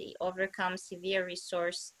tragedy, overcome severe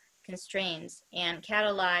resource constraints, and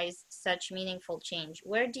catalyze such meaningful change.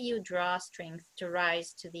 Where do you draw strength to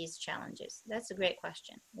rise to these challenges? That's a great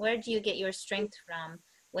question. Where do you get your strength from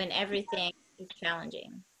when everything is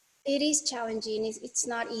challenging? It is challenging. It's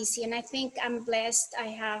not easy. And I think I'm blessed. I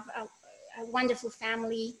have a wonderful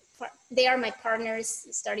family. They are my partners,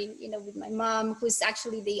 starting with my mom, who's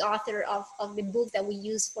actually the author of the book that we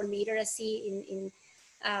use for literacy in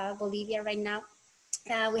Bolivia right now.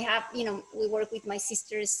 We have, we work with my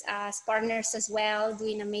sisters as partners as well,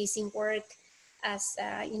 doing amazing work as,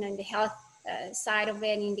 in the health side of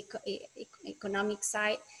it, in the economic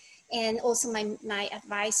side. And also my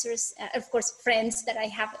advisors, of course, friends, that I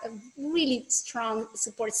have a really strong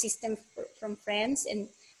support system from friends, and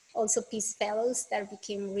also Peace Fellows that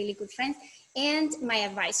became really good friends, and my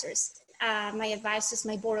advisors.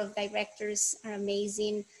 My board of directors are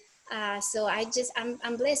amazing. So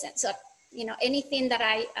I'm blessed. So, anything that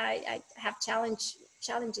I have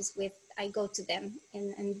challenges with, I go to them,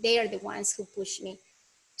 and they are the ones who push me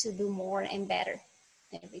to do more and better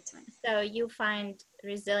every time. So you find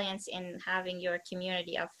resilience in having your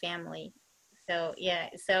community of family. So yeah,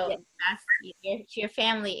 so yes. That's your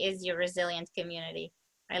family is your resilient community.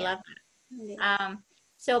 I love that. Yeah.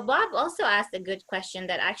 So Bob also asked a good question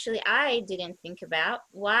that actually I didn't think about.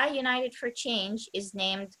 Why United for Change is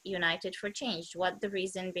named United for Change? What the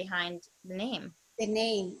reason behind the name? The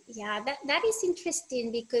name, yeah, that is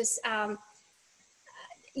interesting, because and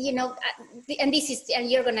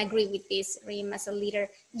you're gonna agree with this, Reem, as a leader,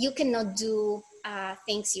 you cannot do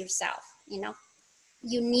things yourself.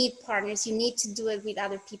 You need partners. You need to do it with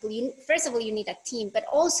other people. First of all, you need a team, but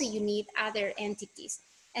also you need other entities.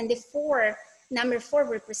 And the number four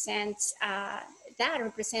represents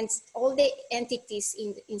all the entities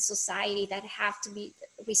in society that have to be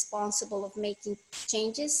responsible of making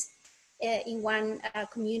changes in one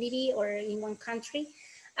community or in one country.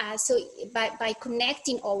 So by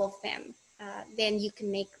connecting all of them, then you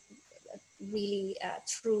can make a really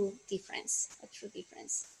true difference, a true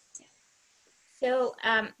difference. Yeah. So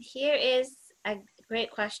here is a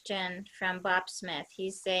great question from Bob Smith.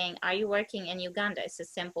 He's saying, are you working in Uganda? It's a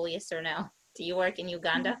simple yes or no. Do you work in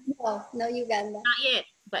Uganda? No, no Uganda. Not yet,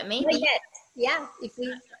 but maybe. Not yet. Yeah, if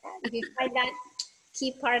we find that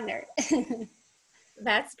key partner.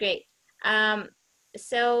 That's great.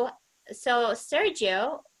 So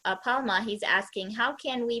Sergio Palma, he's asking, how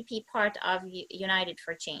can we be part of United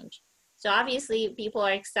for Change? So obviously people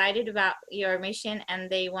are excited about your mission and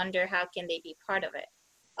they wonder how can they be part of it?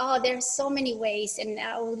 Oh, there's so many ways, and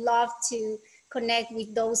I would love to connect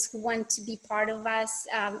with those who want to be part of us,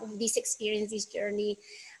 of this experience, this journey.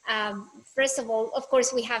 First of all, of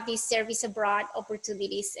course, we have these service abroad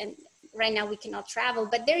opportunities, and right now we cannot travel,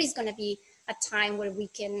 but there is going to be a time where we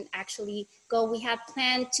can actually go. We have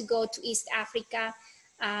planned to go to East Africa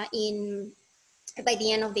by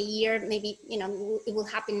the end of the year. Maybe, you know, it will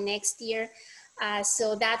happen next year.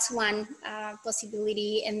 So that's one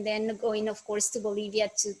possibility. And then going, of course, to Bolivia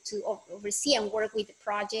to oversee and work with the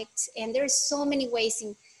project. And there's so many ways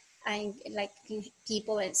like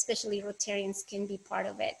people, and especially Rotarians, can be part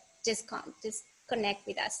of it. Just connect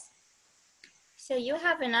with us. So you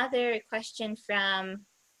have another question from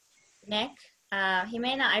Nick.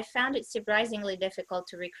 Ximena, I found it surprisingly difficult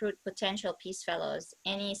to recruit potential Peace Fellows.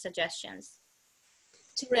 Any suggestions?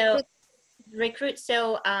 So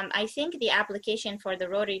I think the application for the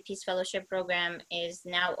Rotary Peace Fellowship program is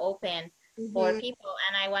now open for people,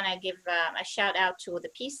 and I want to give a shout out to the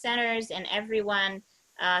Peace Centers and everyone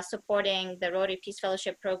supporting the Rotary Peace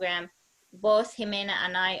Fellowship program. Both Ximena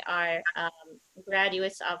and I are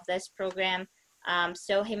graduates of this program.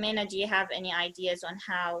 So Ximena, do you have any ideas on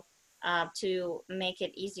how to make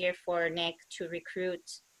it easier for Nick to recruit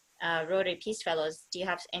Rotary Peace Fellows? Do you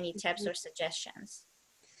have any tips or suggestions?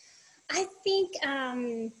 I think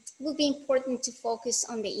it will be important to focus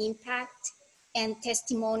on the impact and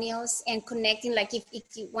testimonials and connecting. Like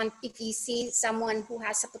if you see someone who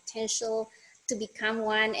has a potential to become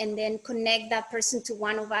one, and then connect that person to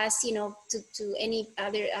one of us, you know, to any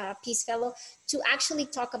other Peace Fellow, to actually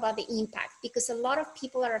talk about the impact, because a lot of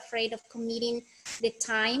people are afraid of committing the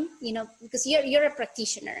time, you know, because you're a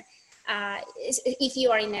practitioner. If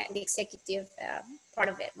you are in the executive part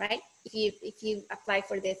of it, right? If you apply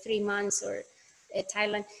for the 3 months or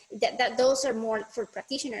Thailand, those are more for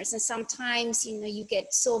practitioners, and sometimes, you know, you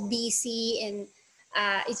get so busy and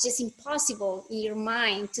it's just impossible in your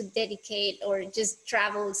mind to dedicate or just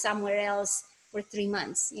travel somewhere else for 3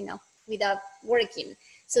 months, you know, without working.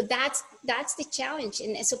 So that's the challenge,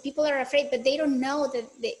 and so people are afraid, but they don't know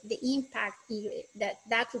the impact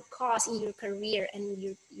that could cause in your career and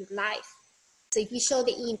your life. So if you show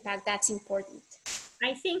the impact, that's important.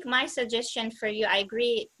 I think my suggestion for you, I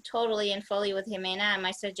agree totally and fully with Ximena, and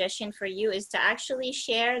my suggestion for you is to actually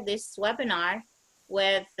share this webinar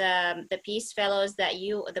with the Peace Fellows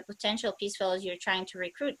the potential Peace Fellows you're trying to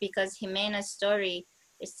recruit, because Ximena's story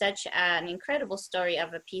is such an incredible story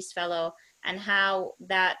of a Peace Fellow, and how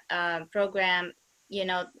that program, you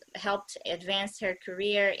know, helped advance her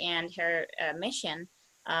career and her mission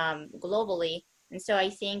globally. And so I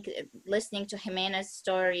think listening to Ximena's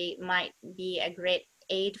story might be a great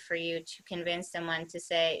aid for you to convince someone to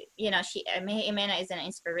say, you know, Ximena is an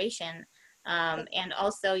inspiration. And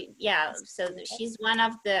also, yeah, so she's one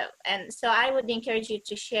of and so I would encourage you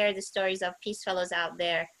to share the stories of Peace Fellows out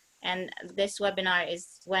there. And this webinar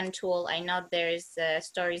is one tool. I know there's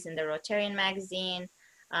stories in the Rotarian magazine.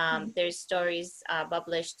 There's stories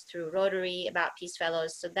published through Rotary about Peace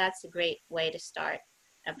Fellows. So that's a great way to start.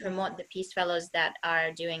 Promote the Peace Fellows that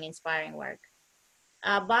are doing inspiring work.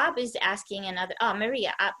 Bob is asking another,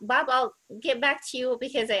 Maria. Bob, I'll get back to you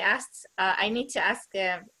because I need to ask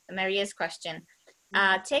Maria's question.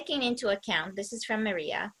 Taking into account, this is from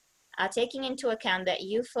Maria, taking into account that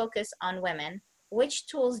you focus on women, which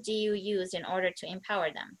tools do you use in order to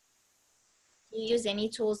empower them? Do you use any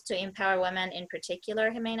tools to empower women in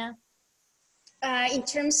particular, Ximena? In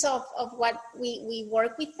terms of what we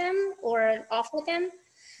work with them or offer them?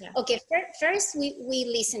 Yeah. Okay, first we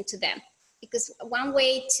listen to them, because one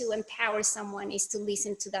way to empower someone is to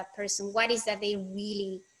listen to that person. What is that they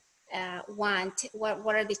really want?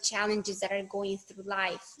 What are the challenges that are going through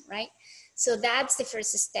life, right? So that's the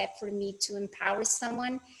first step for me to empower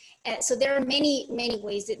someone. So there are many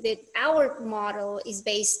ways that our model is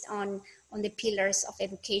based on the pillars of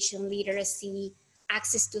education, literacy,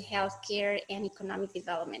 access to healthcare, and economic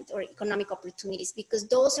development or economic opportunities, because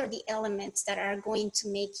those are the elements that are going to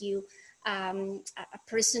make you a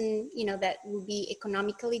person, you know, that will be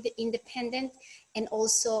economically independent and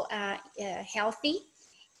also healthy,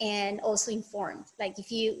 and also informed. Like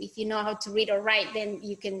if you know how to read or write, then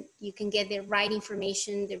you can get the right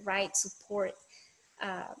information, the right support.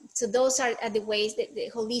 So those are the ways, that the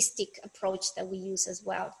holistic approach that we use as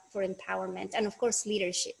well for empowerment, and of course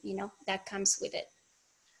leadership, you know, that comes with it.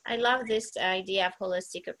 I love this idea of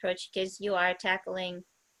holistic approach, because you are tackling,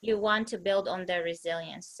 you want to build on their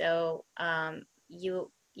resilience. So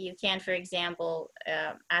you can, for example,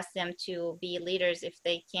 ask them to be leaders if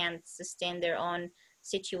they can't sustain their own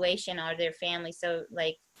situation or their family. So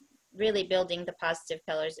like really building the positive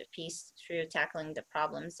pillars of peace through tackling the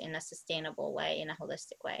problems in a sustainable way, in a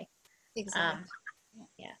holistic way. Exactly.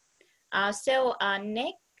 Yeah. So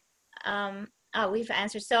Nick, we've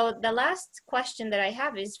answered. So the last question that I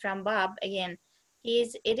have is from Bob again.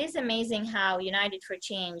 It is amazing how United for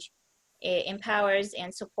Change empowers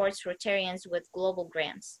and supports Rotarians with global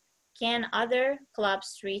grants. Can other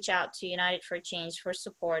clubs reach out to United for Change for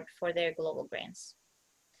support for their global grants?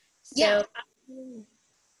 So, Yeah.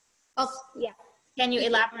 Yeah. can you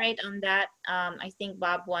elaborate on that? I think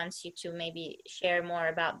Bob wants you to maybe share more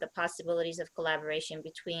about the possibilities of collaboration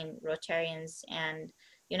between Rotarians and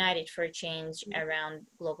United for Change around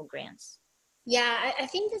global grants. Yeah, I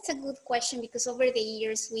think that's a good question, because over the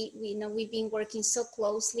years we know we've been working so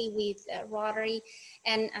closely with Rotary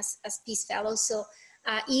and as Peace Fellows. So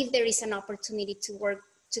if there is an opportunity to work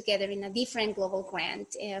together in a different global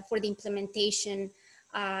grant for the implementation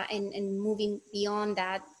and moving beyond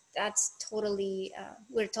that, that's totally,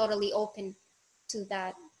 we're totally open to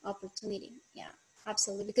that opportunity. Yeah,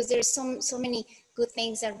 absolutely. Because there's so many good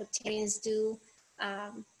things that Rotarians do.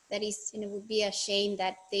 That is, you know, would be a shame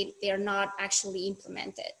that they are not actually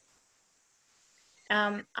implemented.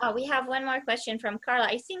 We have one more question from Carla.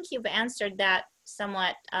 I think you've answered that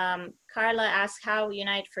somewhat. Carla asked how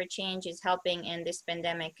Unite for Change is helping in this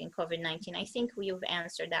pandemic in COVID-19. I think you've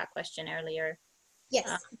answered that question earlier.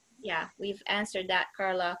 Yes. Yeah, we've answered that,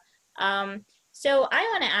 Carla. So I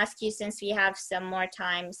want to ask you, since we have some more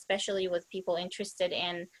time, especially with people interested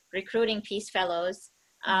in recruiting Peace Fellows,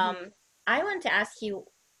 I want to ask you,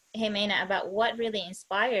 Ximena, about what really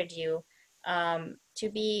inspired you to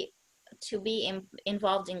be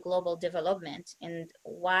involved in global development, and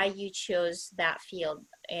why you chose that field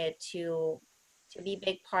to be a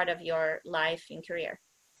big part of your life and career.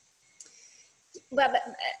 Well,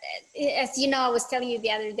 as you know, I was telling you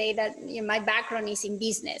the other day that, you know, my background is in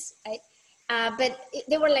business, right? But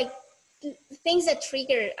there were like things that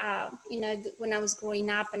trigger, you know, when I was growing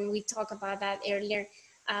up, and we talked about that earlier.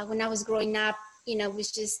 When I was growing up, you know, it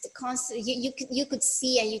was just constant. You could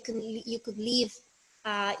see, and you could live.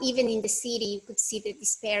 Even in the city, you could see the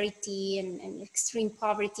disparity and extreme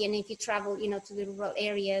poverty. And if you travel, you know, to the rural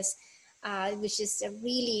areas, it was just a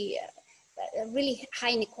really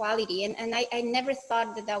high inequality. And I never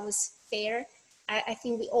thought that that was fair. I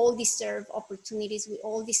think we all deserve opportunities. We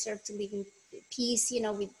all deserve to live in peace, you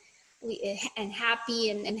know, and happy,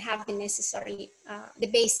 and have the necessary, the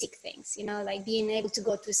basic things, you know, like being able to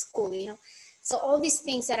go to school, you know. So all these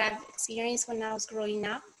things that I've experienced when I was growing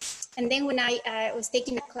up. And then when I was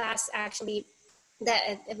taking a class, actually,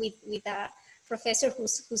 that with a professor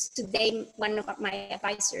who's today one of my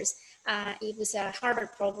advisors. It was a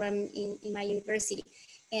Harvard program in my university,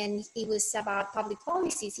 and it was about public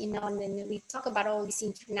policies, you know, and then we talk about all these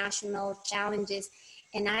international challenges,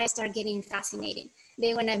 and I started getting fascinated.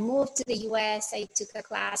 Then when I moved to the US, I took a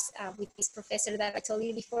class with this professor that I told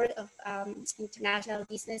you before of international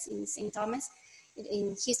business in St. Thomas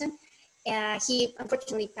in Houston. He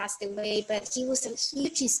unfortunately passed away, but he was a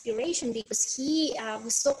huge inspiration, because he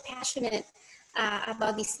was so passionate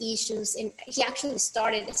about these issues. And he actually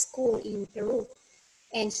started a school in Peru,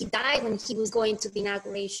 and he died when he was going to the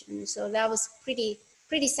inauguration. So that was pretty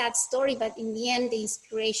sad story, but in the end, the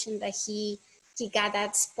inspiration that he got,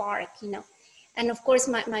 that spark, you know. And of course,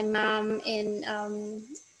 my mom, and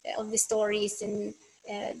all the stories, and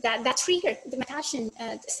that triggered my passion.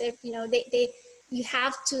 You know, you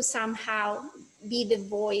have to somehow be the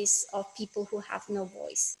voice of people who have no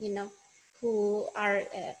voice, you know, who are,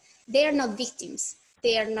 they are not victims.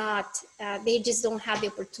 They are not, they just don't have the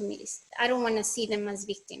opportunities. I don't want to see them as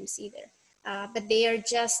victims either, but they are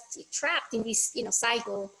just trapped in this, you know,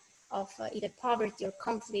 cycle of either poverty or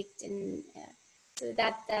conflict, and so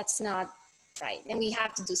that's not right, and we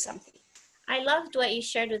have to do something. I loved what you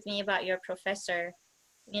shared with me about your professor.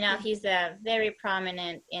 You know, he's very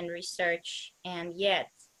prominent in research, and yet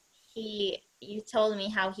you told me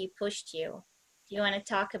how he pushed you. Do you want to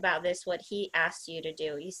talk about this, what he asked you to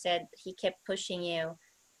do? You said he kept pushing you.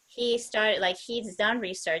 He started, like, he's done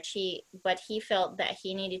research, but he felt that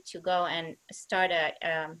he needed to go and start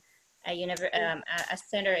a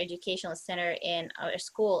center, educational center in a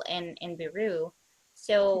school in Beirut.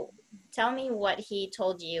 So tell me what he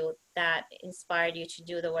told you that inspired you to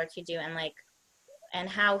do the work you do, and like, and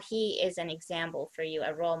how he is an example for you,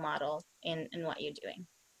 a role model in what you're doing.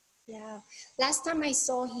 Yeah, last time I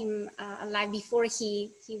saw him alive, before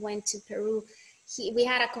he went to Peru, we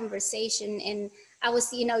had a conversation, and I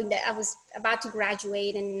was, I was about to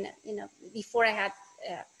graduate, and before I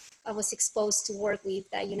was exposed to work with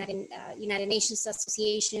United Nations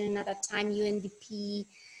Association at that time, UNDP,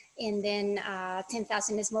 and then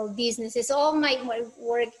 10,000 small businesses. All my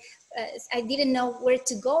work, I didn't know where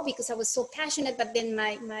to go because I was so passionate. But then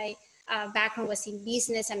my background was in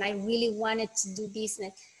business, and I really wanted to do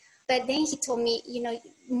business. But then he told me,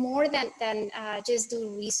 more than just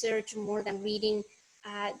do research, more than reading,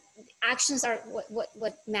 actions are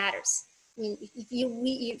what matters. I mean,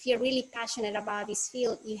 if you're really passionate about this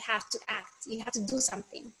field, you have to act, you have to do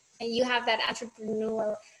something, and you have that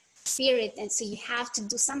entrepreneurial spirit, and so you have to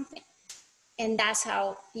do something. And that's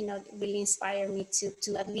how, it really inspired me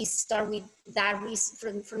to at least start with that,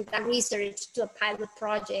 from that research to a pilot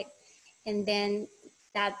project, and then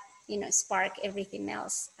that, spark everything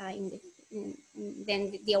else,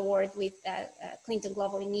 then the award with Clinton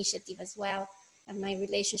Global Initiative as well, and my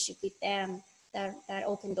relationship with them, that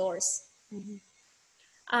opened doors.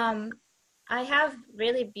 I have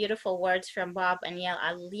really beautiful words from Bob and Yael.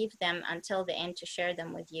 I'll leave them until the end to share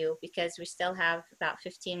them with you, because we still have about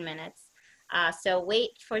 15 minutes. So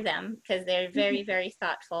wait for them, because they're very, very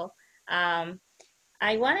thoughtful.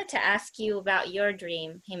 I wanted to ask you about your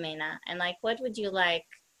dream, Ximena, and like, what would you like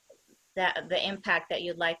the impact that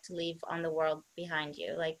you'd like to leave on the world behind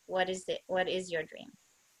you? Like, what is your dream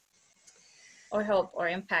or hope or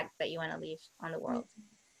impact that you want to leave on the world?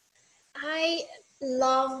 I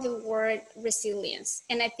love the word resilience,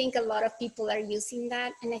 and I think a lot of people are using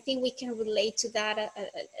that, and I think we can relate to that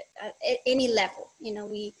at any level.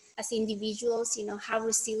 We as individuals, how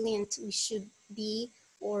resilient we should be,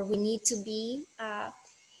 or we need to be.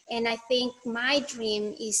 And I think my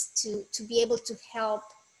dream is to be able to help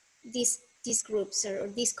these groups, or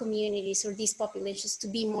these communities, or these populations to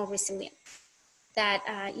be more resilient. That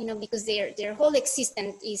because their whole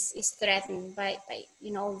existence is threatened by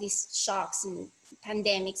all these shocks and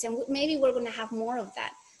pandemics, and maybe we're going to have more of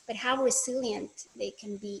that. But how resilient they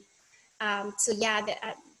can be. So yeah,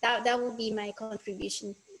 that will be my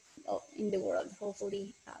contribution in the world,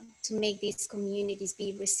 hopefully, to make these communities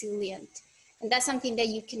be resilient. And that's something that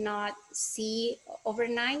you cannot see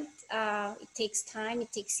overnight. It takes time,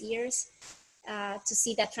 it takes years to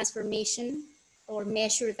see that transformation or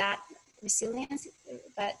measure that resilience,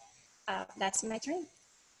 but that's my dream.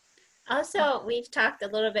 Also, we've talked a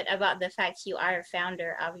little bit about the fact you are a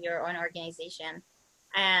founder of your own organization,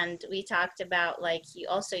 and we talked about, like, you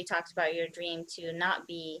talked about your dream to not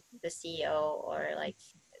be the CEO, or like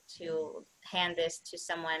to hand this to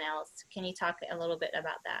someone else. Can you talk a little bit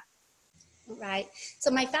about that? Right.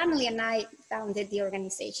 So my family and I founded the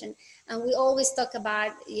organization, and we always talk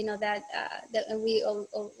about, that we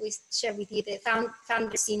always share with you the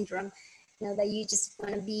founder syndrome, that you just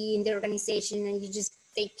want to be in the organization and you just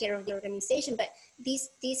take care of the organization. But this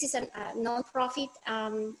is a non-profit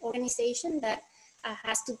organization that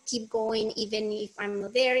has to keep going, even if I'm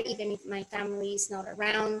not there, even if my family is not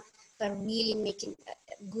around, but really making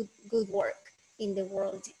good work in the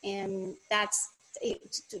world. And that's,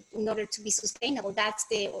 in order to be sustainable, that's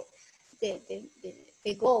the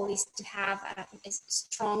goal, is to have a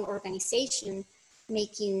strong organization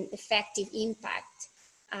making effective impact,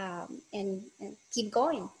 and keep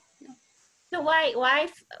going. So why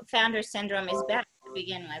founder syndrome is bad to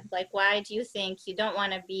begin with? Like, why do you think you don't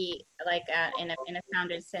want to be like in a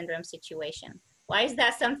founder syndrome situation? Why is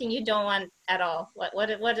that something you don't want at all? Where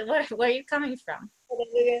are you coming from?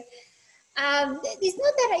 It's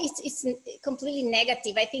not that it's completely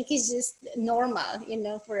negative. I think it's just normal,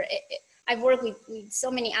 I've worked with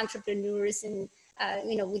so many entrepreneurs, and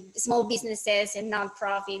with small businesses and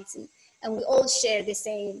nonprofits, and we all share the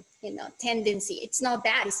same tendency. It's not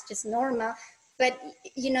bad, it's just normal. But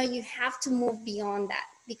you have to move beyond that,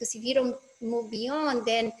 because if you don't move beyond,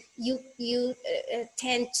 then you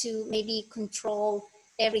tend to maybe control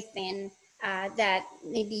everything, that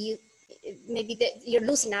maybe you're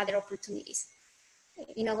losing other opportunities.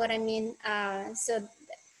 You know what I mean? So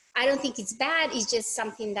I don't think it's bad. It's just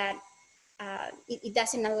something that it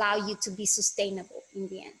doesn't allow you to be sustainable in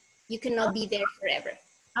the end. You cannot be there forever.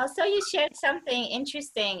 Also, you shared something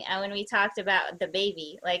interesting when we talked about the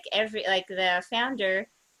baby. Like the founder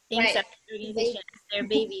thinks of the organization as their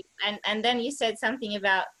baby, and then you said something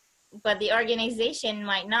about, but the organization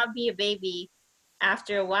might not be a baby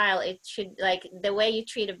after a while, it should, like, the way you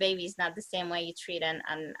treat a baby is not the same way you treat an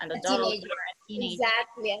A adult teenager. or a teenager.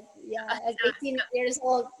 Exactly. Yeah. At 18 years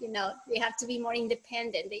old, you know, they have to be more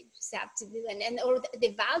independent. They just have to do, and or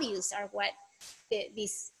the values are what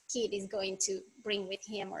this kid is going to bring with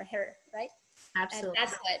him or her, right? And Absolutely.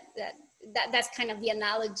 that's what that's kind of the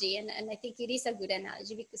analogy, and I think it is a good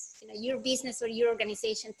analogy, because you know your business or your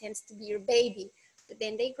organization tends to be your baby, but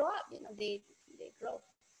then they grow up, you know, they grow.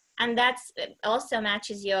 And that's also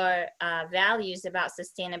matches your values about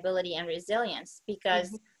sustainability and resilience,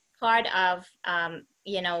 because part of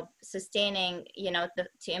you know, sustaining, you know,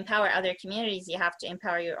 to empower other communities, you have to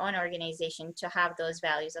empower your own organization to have those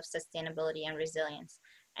values of sustainability and resilience.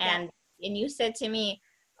 And you said to me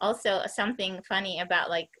also something funny about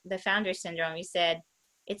like the founder syndrome. You said,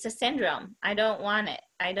 it's a syndrome. I don't want it.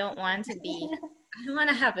 I don't want to be, I don't want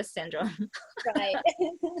to have a syndrome. Right.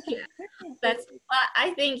 Yeah. That's, well,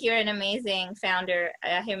 I think you're an amazing founder,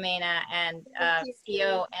 Ximena, and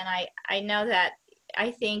CEO. And I know that, I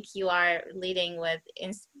think you are leading with,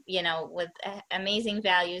 you know, with amazing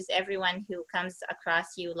values. Everyone who comes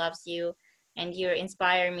across you loves you, and you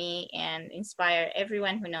inspire me and inspire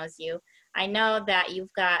everyone who knows you. I know that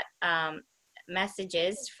you've got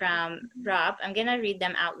messages from Rob. I'm gonna read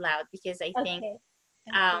them out loud because I think.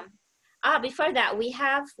 Before that, we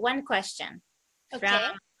have one question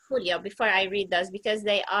from Julio. Before I read those, because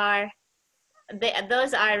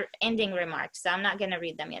those are ending remarks, so I'm not going to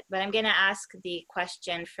read them yet, but I'm going to ask the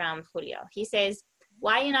question from Julio. He says,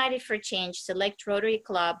 why United for Change select Rotary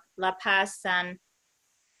Club La Paz San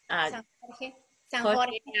Jorge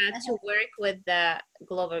to work with the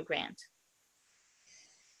global grant?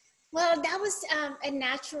 Well, that was a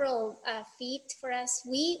natural feat for us.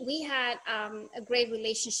 We had a great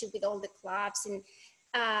relationship with all the clubs, and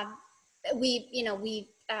we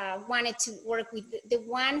wanted to work with the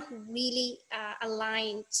one who really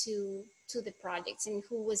aligned to the projects and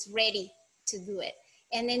who was ready to do it.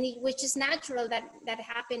 And then it was just natural that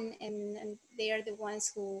happened, and they are the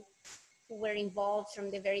ones who were involved from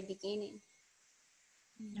the very beginning.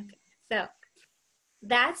 Okay, so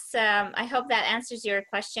that's I hope that answers your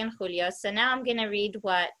question, Julio. So now I'm gonna read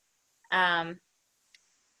what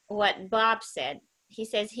Bob said. He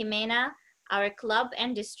says, Ximena, our club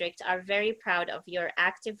and district are very proud of your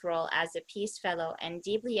active role as a Peace Fellow and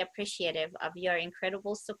deeply appreciative of your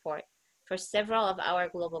incredible support for several of our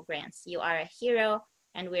global grants. You are a hero,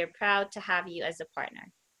 and we're proud to have you as a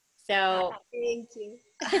partner. So thank you.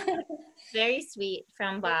 Very sweet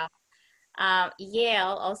from Bob.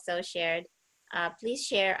 Yale also shared, please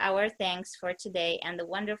share our thanks for today and the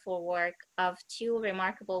wonderful work of two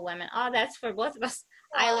remarkable women. Oh, that's for both of us.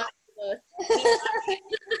 I love you both.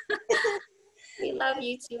 We love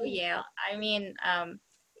you too, Yale. I mean,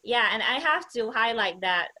 yeah, and I have to highlight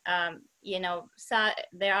that, you know, so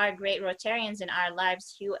there are great Rotarians in our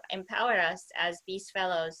lives who empower us as Peace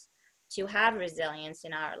Fellows to have resilience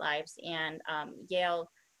in our lives. And Yale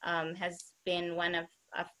has been one of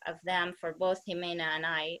them for both Ximena and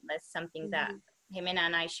I. That's something that Ximena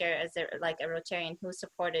and I share as a Rotarian who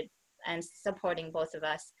supported and supporting both of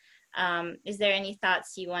us. Is there any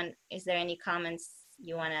thoughts is there any comments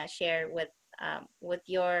you want to share with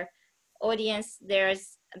your audience?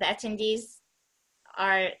 There's the attendees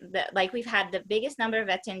are we've had the biggest number of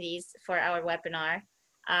attendees for our webinar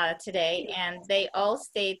today, and they all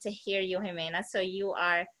stayed to hear you, Ximena. So you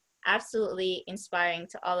are absolutely inspiring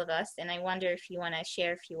to all of us. And I wonder if you want to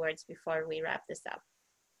share a few words before we wrap this up.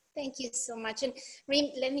 Thank you so much. And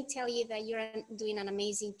Reem, let me tell you that you're doing an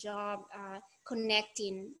amazing job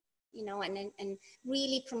connecting, you know, and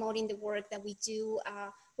really promoting the work that we do.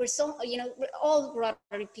 We're so, you know, all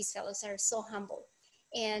Rotary Peace Fellows are so humble.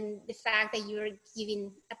 And the fact that you're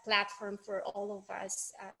giving a platform for all of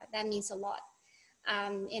us, that means a lot.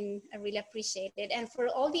 And I really appreciate it. And for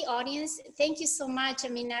all the audience, thank you so much. I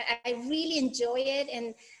mean, I really enjoy it,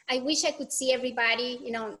 and I wish I could see everybody,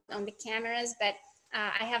 you know, on the cameras, but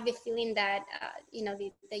I have the feeling that, you know,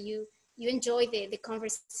 that you enjoy the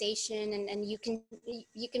conversation, and you can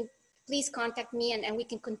please contact me, and we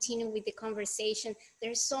can continue with the conversation.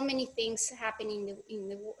 There's so many things happening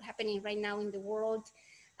happening right now in the world,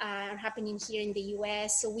 happening here in the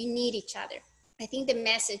US, so we need each other. I think the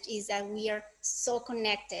message is that we are so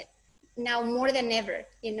connected now more than ever,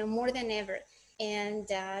 you know, more than ever. And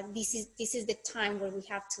this is the time where we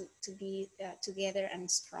have to be together and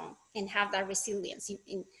strong and have that resilience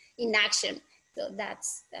in action. So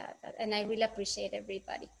that's that. And I really appreciate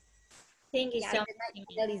everybody. Thank you so much.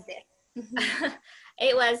 That is there.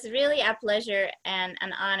 It was really a pleasure and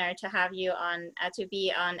an honor to have you on, to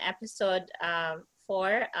be on episode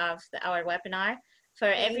 4 of our webinar, for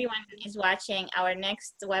everyone is watching, our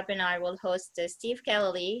next webinar will host Steve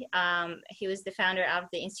Kelly. He was the founder of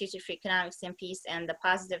the Institute for Economics and Peace and the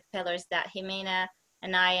positive pillars that Ximena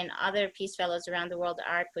and I and other peace fellows around the world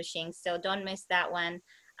are pushing. So don't miss that one.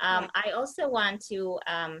 I also want to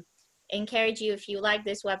encourage you, if you like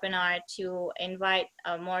this webinar, to invite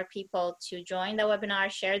more people to join the webinar,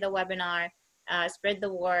 share the webinar, spread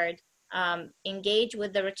the word, engage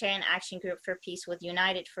with the Rotarian Action Group for Peace with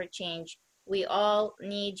United for Change. We all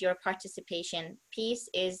need your participation. Peace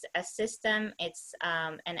is a system, it's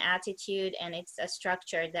an attitude, and it's a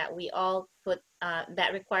structure that we all put,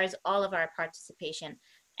 that requires all of our participation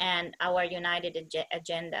and our united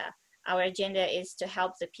agenda. Our agenda is to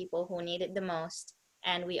help the people who need it the most,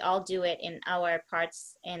 and we all do it in our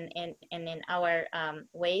parts and in our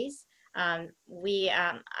ways. One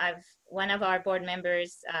of our board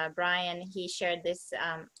members, Brian, he shared this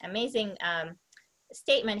amazing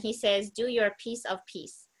statement. He says, "Do your piece of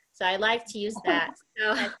peace." So I like to use that.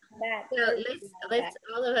 So, let's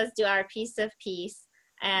all of us do our piece of peace.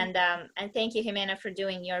 And thank you, Ximena, for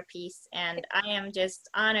doing your piece. And I am just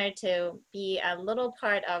honored to be a little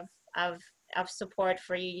part of support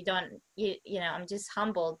for you. You know, I'm just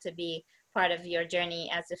humbled to be part of your journey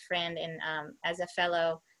as a friend and as a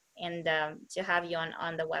fellow, and to have you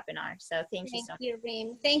on the webinar. So thank you so much. Thank you,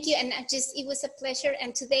 Reem. Thank you. And it was a pleasure.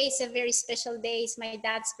 And today is a very special day. It's my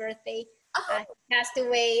dad's birthday. He passed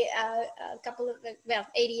away a couple of,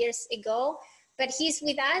 8 years ago, but he's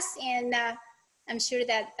with us, and I'm sure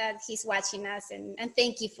that he's watching us, and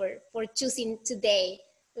thank you for choosing today.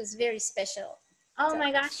 It was very special. Oh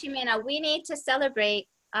my gosh, Ximena, we need to celebrate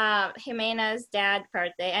Ximena's dad's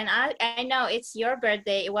birthday. And I know it's your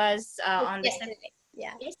birthday. It was on yesterday.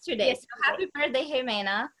 Yesterday. So happy birthday,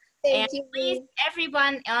 Ximena. Thank you, please,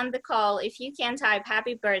 everyone on the call, if you can type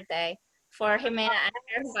happy birthday for Ximena and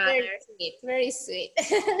her father. Very sweet, very sweet.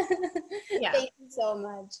 Yeah. Thank you so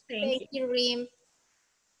much. Thank you, Reem.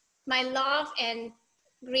 My love and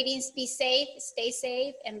greetings. Be safe, stay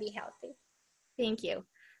safe, and be healthy. Thank you.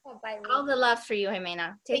 Bye-bye, Reem. All the love for you,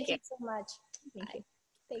 Ximena. Take care. Thank you so much. Thank you.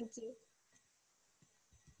 Thank you.